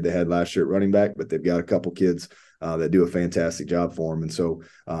have the kid they had last year at running back, but they've got a couple kids that do a fantastic job for them. And so,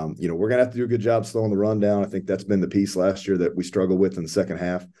 we're going to have to do a good job slowing the run down. I think that's been the piece last year that we struggled with in the second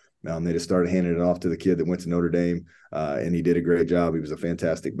half. They just started handing it off to the kid that went to Notre Dame, and he did a great job. He was a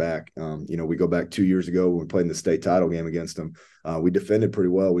fantastic back. We go back 2 years ago when we played in the state title game against him. We defended pretty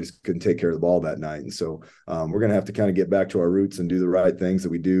well. We just couldn't take care of the ball that night. And so we're going to have to kind of get back to our roots and do the right things that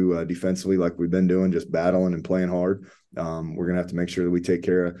we do defensively, like we've been doing, just battling and playing hard. We're going to have to make sure that we take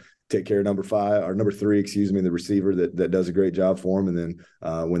care of number 3, the receiver that does a great job for them. And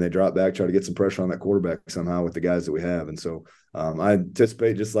then when they drop back, try to get some pressure on that quarterback somehow with the guys that we have. And so I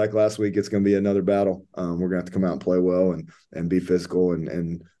anticipate, just like last week, it's going to be another battle. We're going to have to come out and play well and be physical.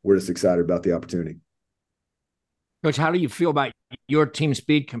 And we're just excited about the opportunity. Coach, how do you feel about your team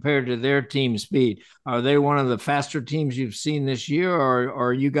speed compared to their team speed? Are they one of the faster teams you've seen this year, or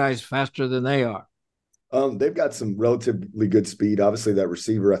are you guys faster than they are? They've got some relatively good speed. Obviously, that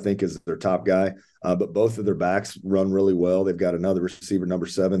receiver, I think, is their top guy, but both of their backs run really well. They've got another receiver, number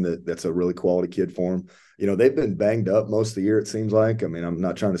 7, that's a really quality kid for them. They've been banged up most of the year, it seems like. I mean, I'm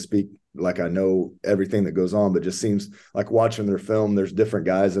not trying to speak like I know everything that goes on, but just seems like watching their film, there's different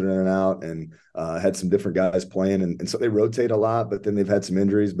guys that are in and out, and had some different guys playing. And so they rotate a lot, but then they've had some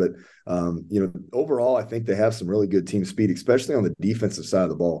injuries. But, overall, I think they have some really good team speed, especially on the defensive side of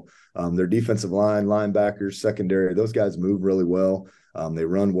the ball. Their defensive line, linebackers, secondary, those guys move really well. They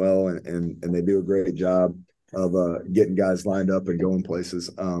run well, and they do a great job of getting guys lined up and going places.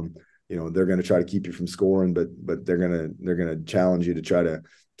 They're going to try to keep you from scoring, but they're going to challenge you to try to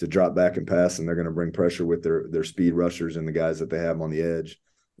drop back and pass, and they're going to bring pressure with their speed rushers and the guys that they have on the edge.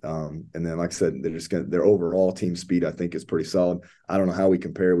 And then, like I said, their overall team speed, I think, is pretty solid. I don't know how we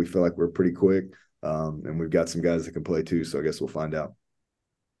compare. We feel like we're pretty quick. And we've got some guys that can play too. So I guess we'll find out.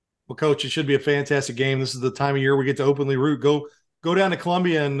 Well, Coach, it should be a fantastic game. This is the time of year we get to openly root. Go down to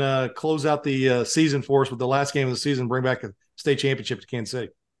Columbia and close out the season for us with the last game of the season. Bring back a state championship to Kansas City.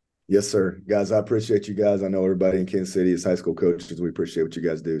 Yes, sir. Guys, I appreciate you guys. I know everybody in Kansas City is high school coaches. We appreciate what you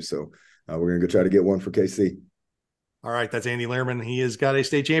guys do. So we're going to go try to get one for KC. All right, that's Andy Lehrman. He has got a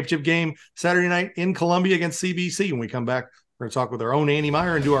state championship game Saturday night in Columbia against CBC. When we come back, we're going to talk with our own Andy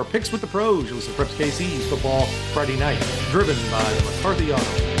Meyer and do our picks with the pros. You'll listen to Preps KC's Football Friday Night, driven by the McCarthy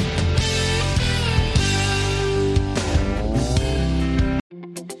Auto.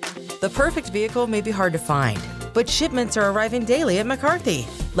 The perfect vehicle may be hard to find, but shipments are arriving daily at McCarthy.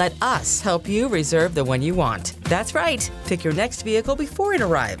 Let us help you reserve the one you want. That's right. Pick your next vehicle before it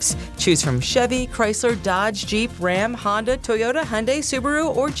arrives. Choose from Chevy, Chrysler, Dodge, Jeep, Ram, Honda, Toyota, Hyundai,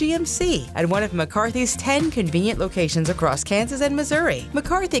 Subaru, or GMC at one of McCarthy's 10 convenient locations across Kansas and Missouri.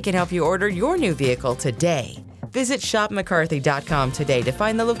 McCarthy can help you order your new vehicle today. Visit shopmccarthy.com today to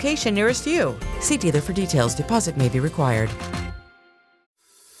find the location nearest you. See dealer for details. Deposit may be required.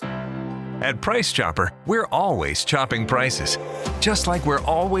 At Price Chopper, we're always chopping prices, just like we're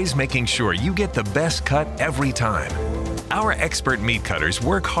always making sure you get the best cut every time. Our expert meat cutters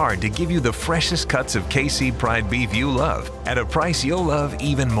work hard to give you the freshest cuts of KC Pride beef you love at a price you'll love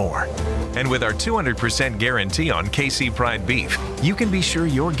even more. And with our 200% guarantee on KC Pride beef, you can be sure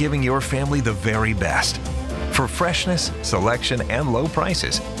you're giving your family the very best. For freshness, selection, and low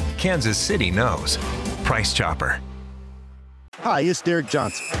prices, Kansas City knows. Price Chopper. Hi, it's Derek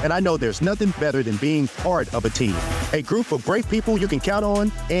Johnson, and I know there's nothing better than being part of a team. A group of great people you can count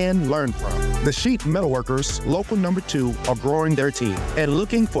on and learn from. The Sheet Metalworkers, local number 2, are growing their team and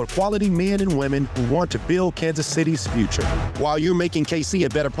looking for quality men and women who want to build Kansas City's future. While you're making KC a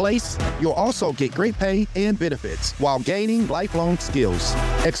better place, you'll also get great pay and benefits while gaining lifelong skills.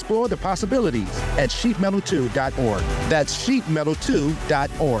 Explore the possibilities at sheetmetal2.org. That's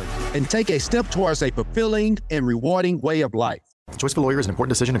sheetmetal2.org. And take a step towards a fulfilling and rewarding way of life. The choice of a lawyer is an important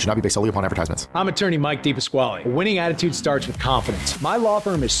decision and should not be based solely upon advertisements. I'm attorney Mike DePasquale. A winning attitude starts with confidence. My law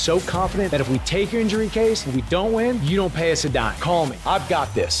firm is so confident that if we take your injury case and we don't win, you don't pay us a dime. Call me. I've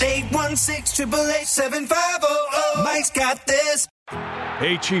got this. 816-888-7500. Mike's got this.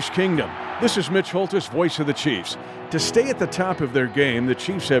 Hey, Chiefs Kingdom. This is Mitch Holthus, voice of the Chiefs. To stay at the top of their game, the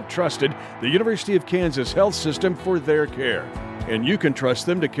Chiefs have trusted the University of Kansas Health System for their care. And you can trust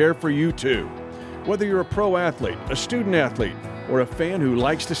them to care for you too. Whether you're a pro athlete, a student athlete, or a fan who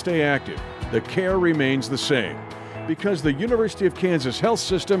likes to stay active, the care remains the same. Because the University of Kansas Health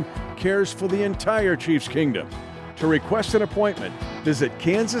System cares for the entire Chiefs Kingdom. To request an appointment, visit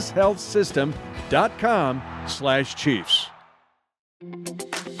kansashealthsystem.com/Chiefs.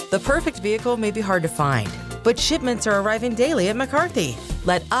 The perfect vehicle may be hard to find, but shipments are arriving daily at McCarthy.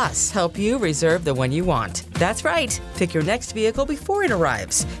 Let us help you reserve the one you want. That's right. Pick your next vehicle before it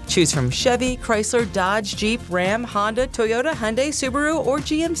arrives. Choose from Chevy, Chrysler, Dodge, Jeep, Ram, Honda, Toyota, Hyundai, Subaru, or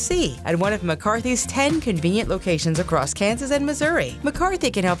GMC at one of McCarthy's 10 convenient locations across Kansas and Missouri.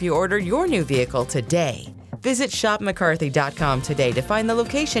 McCarthy can help you order your new vehicle today. Visit shopmccarthy.com today to find the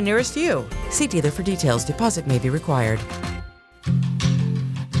location nearest you. See dealer for details. Deposit may be required.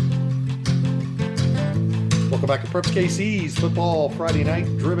 Welcome back to Preps KC's Football Friday Night,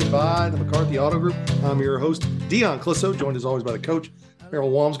 driven by the McCarthy Auto Group. I'm your host, Dion Clisso, joined as always by the coach,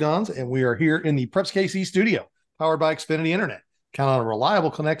 Harold Walmsgons, and we are here in the Preps KC studio, powered by Xfinity Internet. Count on a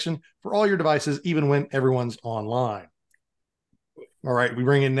reliable connection for all your devices, even when everyone's online. All right, we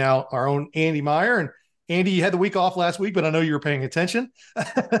bring in now our own Andy Meyer. And Andy, you had the week off last week, but I know you were paying attention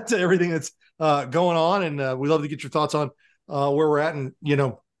to everything that's going on, and we'd love to get your thoughts on where we're at. And, you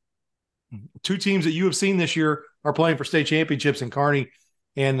know, two teams that you have seen this year are playing for state championships in Kearney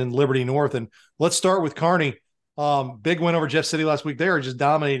and in Liberty North. And let's start with Kearney. Big win over Jeff City last week. They are just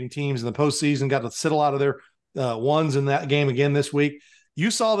dominating teams in the postseason, got to sit a lot of their ones in that game again this week.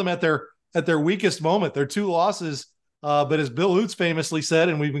 You saw them at their weakest moment, their two losses. But as Bill Oots famously said,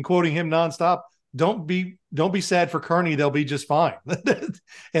 and we've been quoting him nonstop, don't be sad for Kearney. They'll be just fine.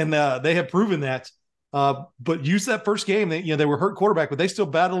 And they have proven that. But use that first game. They were hurt quarterback, but they still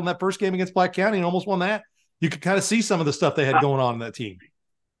battled in that first game against Black County and almost won that. You could kind of see some of the stuff they had going on in that team.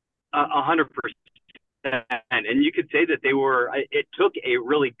 100%. And you could say that it took a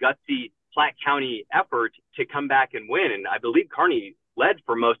really gutsy Platte County effort to come back and win. And I believe Kearney led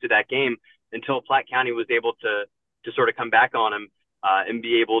for most of that game until Platte County was able to sort of come back on them and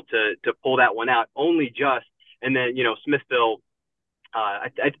be able to pull that one out only just. And then, Smithville I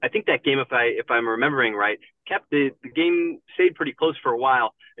think that game, if I'm remembering right, kept the game stayed pretty close for a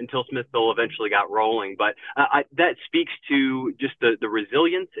while until Smithville eventually got rolling. But that speaks to just the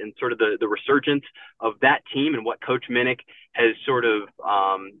resilience and sort of the resurgence of that team and what Coach Minnick has sort of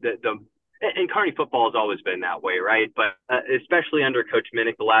and Kearney football has always been that way, right? But especially under Coach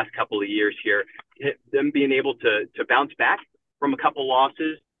Minnick the last couple of years here, them being able to bounce back from a couple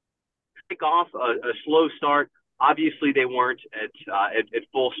losses, take off a slow start. Obviously, they weren't at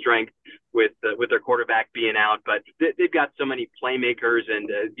full strength with their quarterback being out, but they've got so many playmakers, and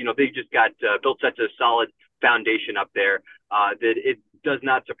they've just got built such a solid foundation up there that it does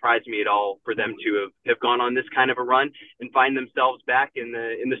not surprise me at all for them to have gone on this kind of a run and find themselves back in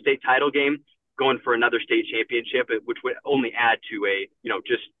the state title game, going for another state championship, which would only add to a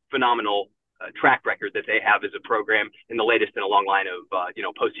just phenomenal track record that they have as a program in the latest in a long line of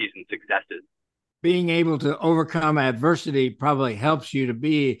postseason successes. Being able to overcome adversity probably helps you to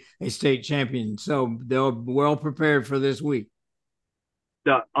be a state champion. So they're well prepared for this week.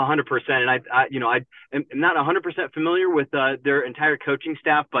 100%. And I am not 100% familiar with their entire coaching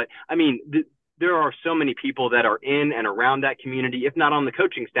staff, but I mean, there are so many people that are in and around that community, if not on the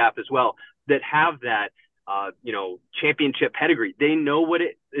coaching staff as well, that have that, championship pedigree. They know what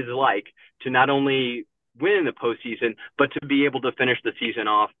it is like to not only win in the postseason, but to be able to finish the season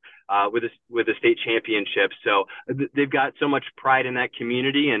off with a state championship. So they've got so much pride in that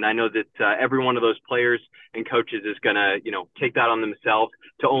community, and I know that every one of those players and coaches is going to take that on themselves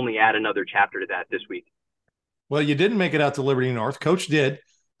to only add another chapter to that this week. Well, you didn't make it out to Liberty North. Coach did.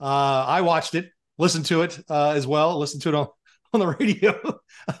 I watched it, listened to it as well. Listened to it on the radio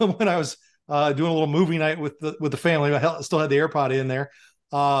when I was doing a little movie night with the family. I still had the AirPod in there.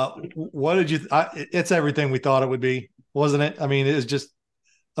 What did you? It's everything we thought it would be, wasn't it? I mean, it was just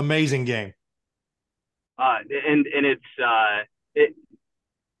amazing game. And it's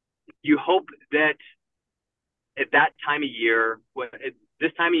you hope that at that time of year,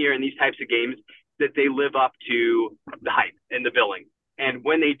 this time of year in these types of games, that they live up to the hype and the billing. And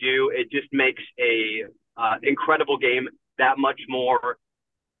when they do, it just makes a incredible game that much more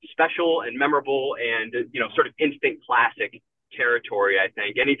special and memorable and sort of instant classic territory. I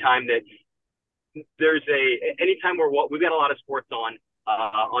think anytime we've got a lot of sports on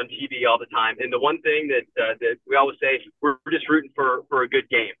TV all the time, and the one thing that we always say, we're just rooting for a good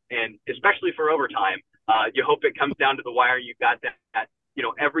game, and especially for overtime. You hope it comes down to the wire. You've got that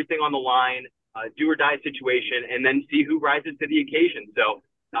everything on the line, do or die situation, and then see who rises to the occasion. So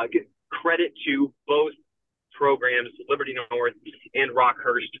credit to both programs, Liberty North and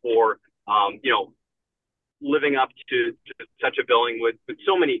Rockhurst, for living up to such a billing with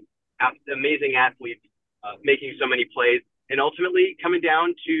so many amazing athletes making so many plays, and ultimately coming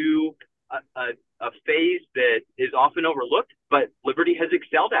down to a phase that is often overlooked, but Liberty has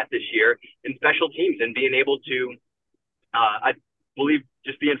excelled at this year in special teams and being able to, I believe,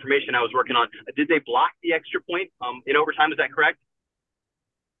 just the information I was working on, did they block the extra point in overtime? Is that correct?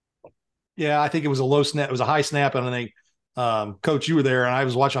 Yeah, I think it was a low snap. It was a high snap, and then Coach, you were there, and I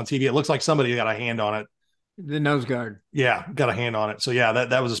was watching on TV. It looks like somebody got a hand on it. The nose guard. Yeah, got a hand on it. So yeah,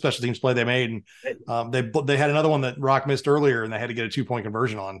 that was a special teams play they made, and they had another one that Rock missed earlier, and they had to get a 2-point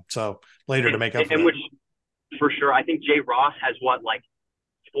conversion on. So later to make up for that. Which, for sure, I think Jay Ross has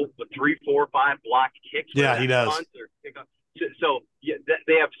 3, 4, 5 blocked kicks. Yeah, he does. So yeah,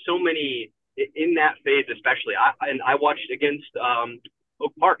 they have so many in that phase, especially. I watched against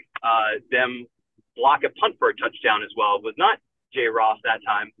Oak Park, them block a punt for a touchdown as well. It was not Jay Ross that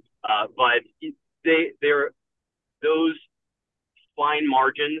time, but those fine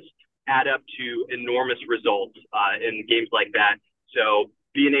margins add up to enormous results in games like that. So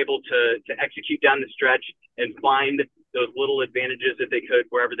being able to execute down the stretch and find those little advantages that they could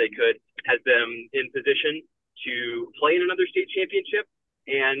wherever they could has them in position to play in another state championship,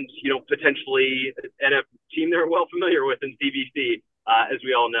 and potentially and a team they're well familiar with in CVC, as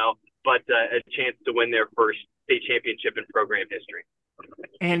we all know, but a chance to win their first state championship in program history.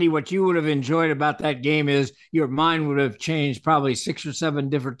 Andy, what you would have enjoyed about that game is your mind would have changed probably 6 or 7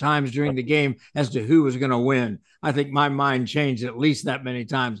 different times during the game as to who was going to win. I think my mind changed at least that many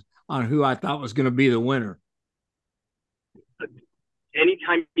times on who I thought was going to be the winner.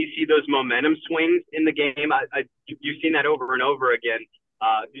 Anytime you see those momentum swings in the game, you've seen that over and over again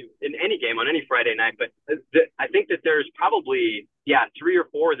in any game on any Friday night. But I think that there's probably, 3 or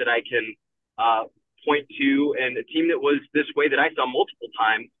 4 that I can point to, and a team that was this way that I saw multiple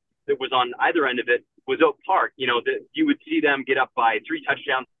times that was on either end of it was Oak Park. That you would see them get up by 3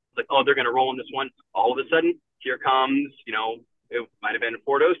 touchdowns, like, oh, they're going to roll in this one. All of a sudden, here comes, it might have been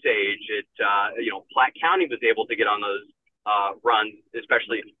Fort Osage. Platte County was able to get on those runs,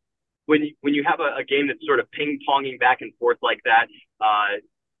 especially when you have a game that's sort of ping-ponging back and forth like that.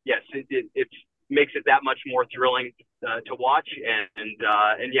 Yes, it makes it that much more thrilling to watch.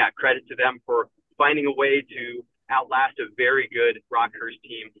 And yeah, credit to them for finding a way to outlast a very good Rockhurst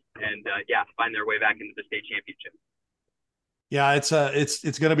team and find their way back into the state championship. Yeah, it's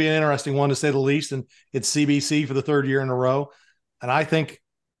going to be an interesting one to say the least, and it's CBC for the third year in a row, and I think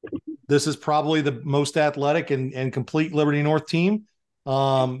this is probably the most athletic and complete Liberty North team.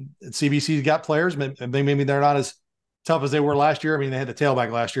 CBC's got players, maybe they're not as tough as they were last year. I mean, they had the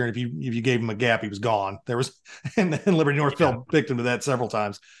tailback last year, and if you gave him a gap, he was gone. And Liberty North fell victim to that several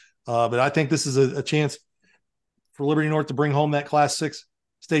times. But I think this is a chance for Liberty North to bring home that Class 6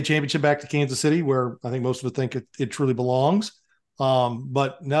 state championship back to Kansas City, where I think most of us think it truly belongs.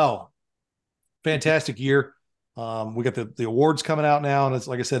 But no, fantastic year. We got the awards coming out now, and it's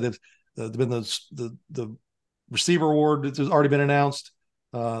like I said, it's been the receiver award that's already been announced.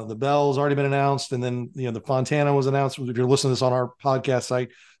 The Bell's already been announced, and then the Fontana was announced. If you're listening to this on our podcast site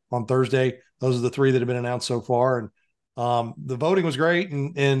on Thursday, those are the three that have been announced so far. And the voting was great,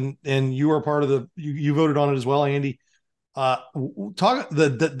 and you were part of you voted on it as well, Andy. Talk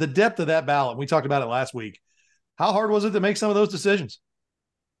the depth of that ballot. We talked about it last week. How hard was it to make some of those decisions?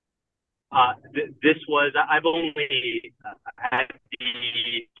 This was, I've only had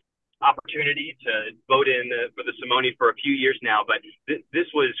the opportunity to vote for the Simone for a few years now, but this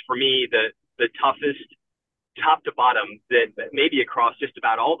was for me the toughest top to bottom that maybe across just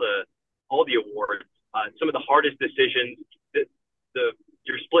about all the awards. Some of the hardest decisions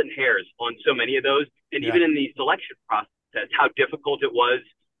you're splitting hairs on so many of those, and even in the selection process, how difficult it was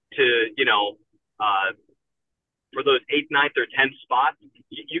to for those 8th, 9th, or 10th spots,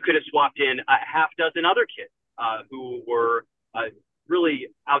 you could have swapped in a half dozen other kids who were really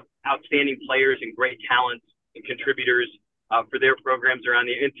outstanding players and great talents and contributors for their programs around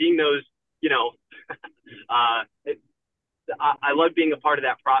the, and seeing those, I love being a part of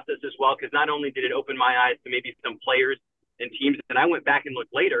that process as well, because not only did it open my eyes to maybe some players and teams that I went back and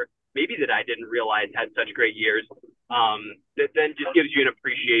looked later, maybe that I didn't realize had such great years, that then just gives you an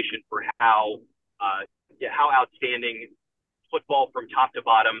appreciation for how outstanding football from top to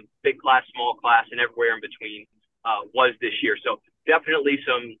bottom, big class, small class, and everywhere in between was this year. So definitely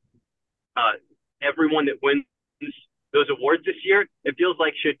some everyone that wins those awards this year, it feels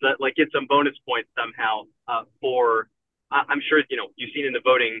like should get some bonus points somehow for. I'm sure you've seen in the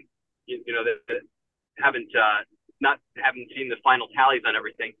voting, that haven't seen the final tallies on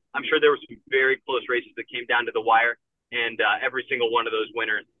everything. I'm sure there were some very close races that came down to the wire, and every single one of those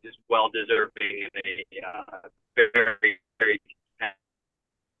winners is well deserving and very, very.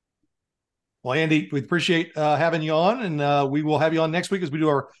 Well, Andy, we appreciate having you on, and we will have you on next week as we do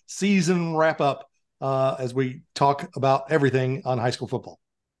our season wrap up as we talk about everything on high school football.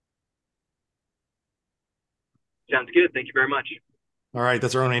 Sounds good. Thank you very much. All right.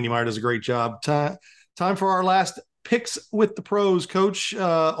 That's our own Andy Meyer. Does a great job. Time for our last picks with the pros, Coach.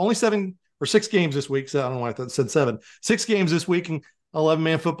 Only 7 or 6 games this week. So I don't know why I said 7. 6 games this week in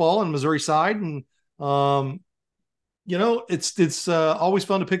 11-man football on Missouri side. And, it's always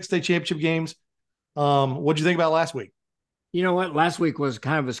fun to pick state championship games. What'd you think about last week? You know what? Last week was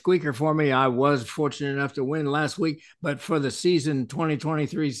kind of a squeaker for me. I was fortunate enough to win last week, but for the season,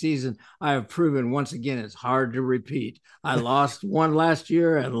 2023 season, I have proven once again it's hard to repeat. I lost one last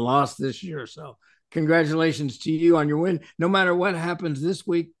year and lost this year. So congratulations to you on your win. No matter what happens this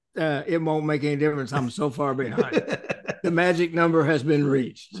week, it won't make any difference. I'm so far behind. The magic number has been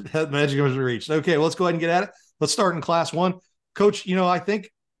reached. That magic number has been reached. Okay, well, let's go ahead and get at it. Let's start in Class 1. Coach, I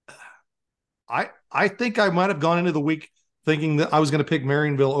think I might have gone into the week thinking that I was going to pick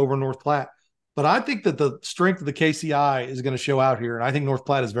Marionville over North Platte. But I think that the strength of the KCI is going to show out here, and I think North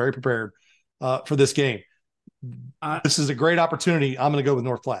Platte is very prepared for this game. This is a great opportunity. I'm going to go with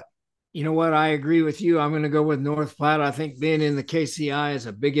North Platte. You know what? I agree with you. I'm going to go with North Platte. I think being in the KCI is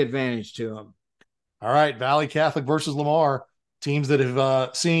a big advantage to them. All right, Valley Catholic versus Lamar, teams that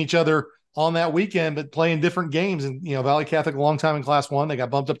have seen each other on that weekend, but playing different games. And, Valley Catholic, a long time in Class 1. They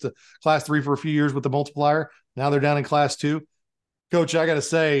got bumped up to Class 3 for a few years with the multiplier. Now they're down in Class 2. Coach, I got to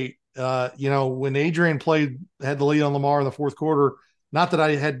say, when Adrian had the lead on Lamar in the fourth quarter, not that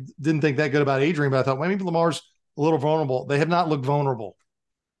I didn't think that good about Adrian, but I thought, well, maybe Lamar's a little vulnerable. They have not looked vulnerable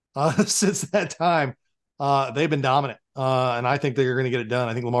since that time. They've been dominant, and I think they're going to get it done.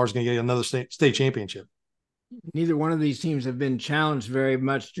 I think Lamar's going to get another state championship. Neither one of these teams have been challenged very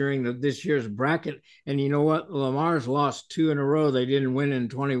much during this year's bracket. And you know what? Lamar's lost 2 in a row. They didn't win in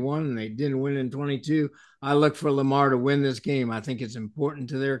 21 and they didn't win in 22. I look for Lamar to win this game. I think it's important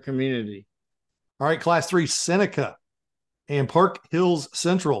to their community. All right, Class 3, Seneca and Park Hills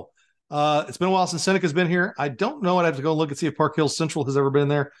Central. It's been a while since Seneca's been here. I don't know. I'd have to go look and see if Park Hills Central has ever been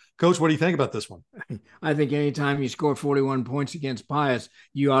there. Coach, what do you think about this one? I think anytime you score 41 points against Pius,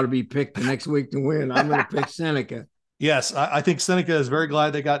 you ought to be picked the next week to win. I'm going to pick Seneca. Yes, I think Seneca is very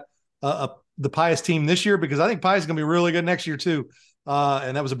glad they got the Pius team this year, because I think Pius is going to be really good next year too.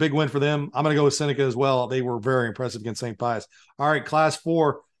 And that was a big win for them. I'm going to go with Seneca as well. They were very impressive against St. Pius. All right, Class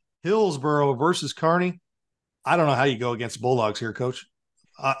 4, Hillsboro versus Kearney. I don't know how you go against Bulldogs here, Coach.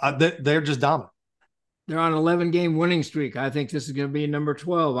 They're just dominant. They're on an 11-game winning streak. I think this is going to be number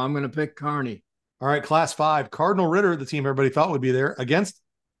 12. I'm going to pick Kearney. All right, Class 5, Cardinal Ritter, the team everybody thought would be there, against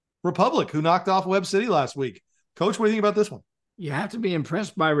Republic, who knocked off Webb City last week. Coach, what do you think about this one? You have to be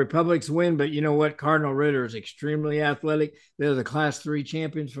impressed by Republic's win, but you know what? Cardinal Ritter is extremely athletic. They're the Class 3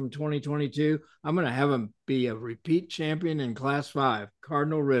 champions from 2022. I'm going to have them be a repeat champion in Class 5,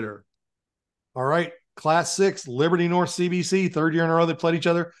 Cardinal Ritter. All right, Class 6, Liberty North CBC, third year in a row they played each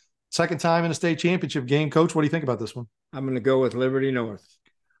other. Second time in a state championship game. Coach, what do you think about this one? I'm going to go with Liberty North.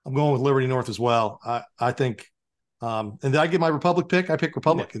 I'm going with Liberty North as well. I think and did I get my Republic pick? I picked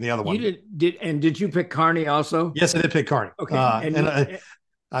Republic in the other one. You did you pick Kearney also? Yes, I did pick Kearney. Okay.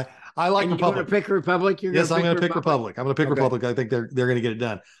 I like Republic. You're going to pick Republic? I'm going to pick Republic. I'm going to pick Republic. I think they're going to get it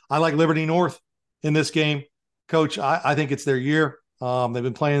done. I like Liberty North in this game. Coach, I think it's their year. They've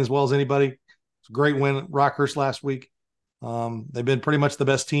been playing as well as anybody. It's a great win at Rockhurst last week. They've been pretty much the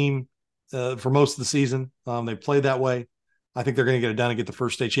best team for most of the season. They played that way. I think they're going to get it done and get the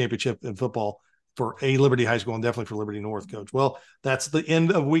first state championship in football for a Liberty High School and definitely for Liberty North, Coach. Well, that's the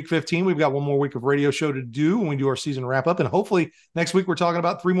end of week 15. We've got one more week of radio show to do when we do our season wrap up. And hopefully next week we're talking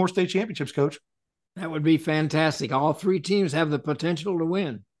about 3 more state championships, Coach. That would be fantastic. All 3 teams have the potential to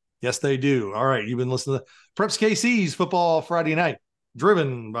win. Yes, they do. All right. You've been listening to Preps KC's Football Friday Night,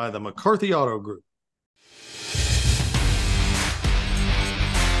 driven by the McCarthy Auto Group.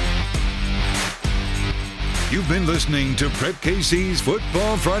 You've been listening to Prep KC's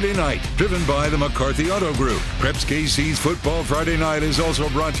Football Friday Night, driven by the McCarthy Auto Group. Preps KC's Football Friday Night is also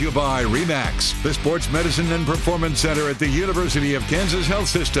brought to you by RE/MAX, the Sports Medicine and Performance Center at the University of Kansas Health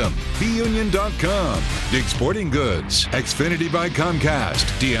System, BeUnion.com, Dick's Sporting Goods, Xfinity by Comcast,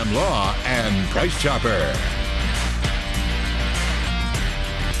 DM Law, and Price Chopper.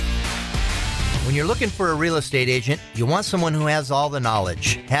 When you're looking for a real estate agent, you want someone who has all the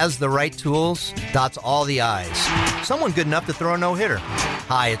knowledge, has the right tools, dots all the I's. Someone good enough to throw a no-hitter.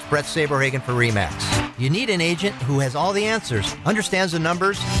 Hi, it's Brett Saberhagen for RE/MAX. You need an agent who has all the answers, understands the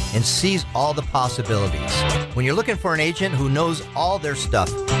numbers, and sees all the possibilities. When you're looking for an agent who knows all their stuff,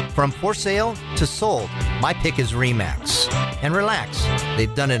 from for sale to sold, my pick is RE/MAX. And relax,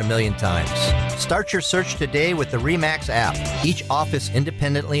 they've done it a million times. Start your search today with the RE/MAX app, each office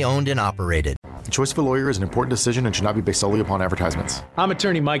independently owned and operated. The choice of a lawyer is an important decision and should not be based solely upon advertisements. I'm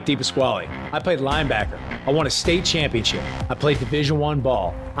attorney Mike DePasquale. I played linebacker. I won a state championship. I played Division I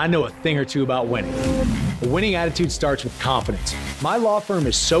ball. I know a thing or two about winning. A winning attitude starts with confidence. My law firm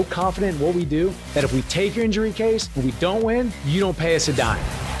is so confident in what we do that if we take your injury case and we don't win, you don't pay us a dime.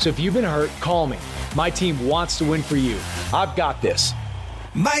 So if you've been hurt, call me. My team wants to win for you. I've got this.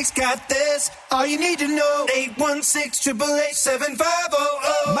 Mike's got this. All you need to know.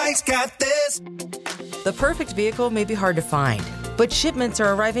 816-888-7500. Mike's got this. The perfect vehicle may be hard to find, but shipments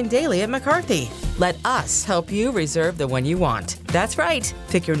are arriving daily at McCarthy. Let us help you reserve the one you want. That's right.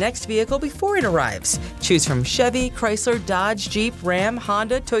 Pick your next vehicle before it arrives. Choose from Chevy, Chrysler, Dodge, Jeep, Ram,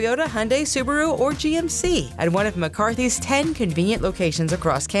 Honda, Toyota, Hyundai, Subaru, or GMC at one of McCarthy's 10 convenient locations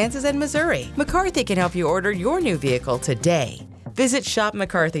across Kansas and Missouri. McCarthy can help you order your new vehicle today. Visit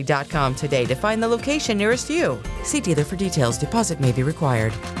shopmccarthy.com today to find the location nearest you. See dealer for details. Deposit may be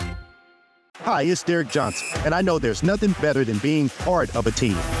required. Hi, it's Derek Johnson, and I know there's nothing better than being part of a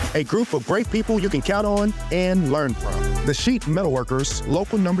team. A group of great people you can count on and learn from. The Sheet Metalworkers,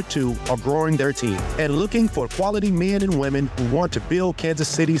 local number 2, are growing their team and looking for quality men and women who want to build Kansas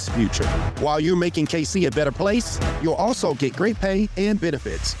City's future. While you're making KC a better place, you'll also get great pay and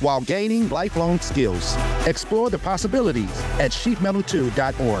benefits while gaining lifelong skills. Explore the possibilities at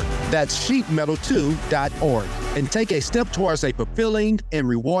sheetmetal2.org. That's sheetmetal2.org. And take a step towards a fulfilling and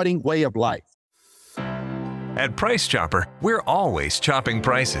rewarding way of life. At Price Chopper, we're always chopping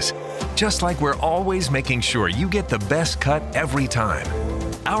prices, just like we're always making sure you get the best cut every time.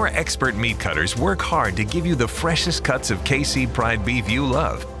 Our expert meat cutters work hard to give you the freshest cuts of KC Pride beef you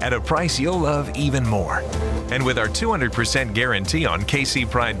love at a price you'll love even more. And with our 200% guarantee on KC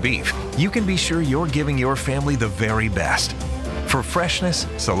Pride beef, you can be sure you're giving your family the very best. For freshness,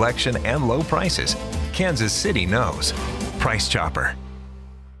 selection, and low prices, Kansas City knows. Price Chopper.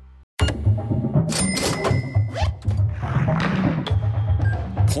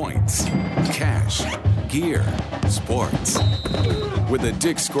 points, cash, gear, sports. With a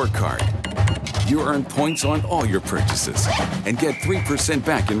Dick's Scorecard, you earn points on all your purchases and get 3%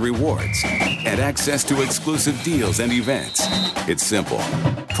 back in rewards and access to exclusive deals and events. It's simple.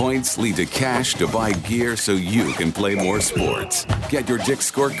 Points lead to cash to buy gear so you can play more sports. Get your Dick's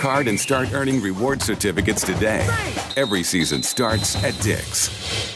Scorecard and start earning reward certificates today. Every season starts at Dick's.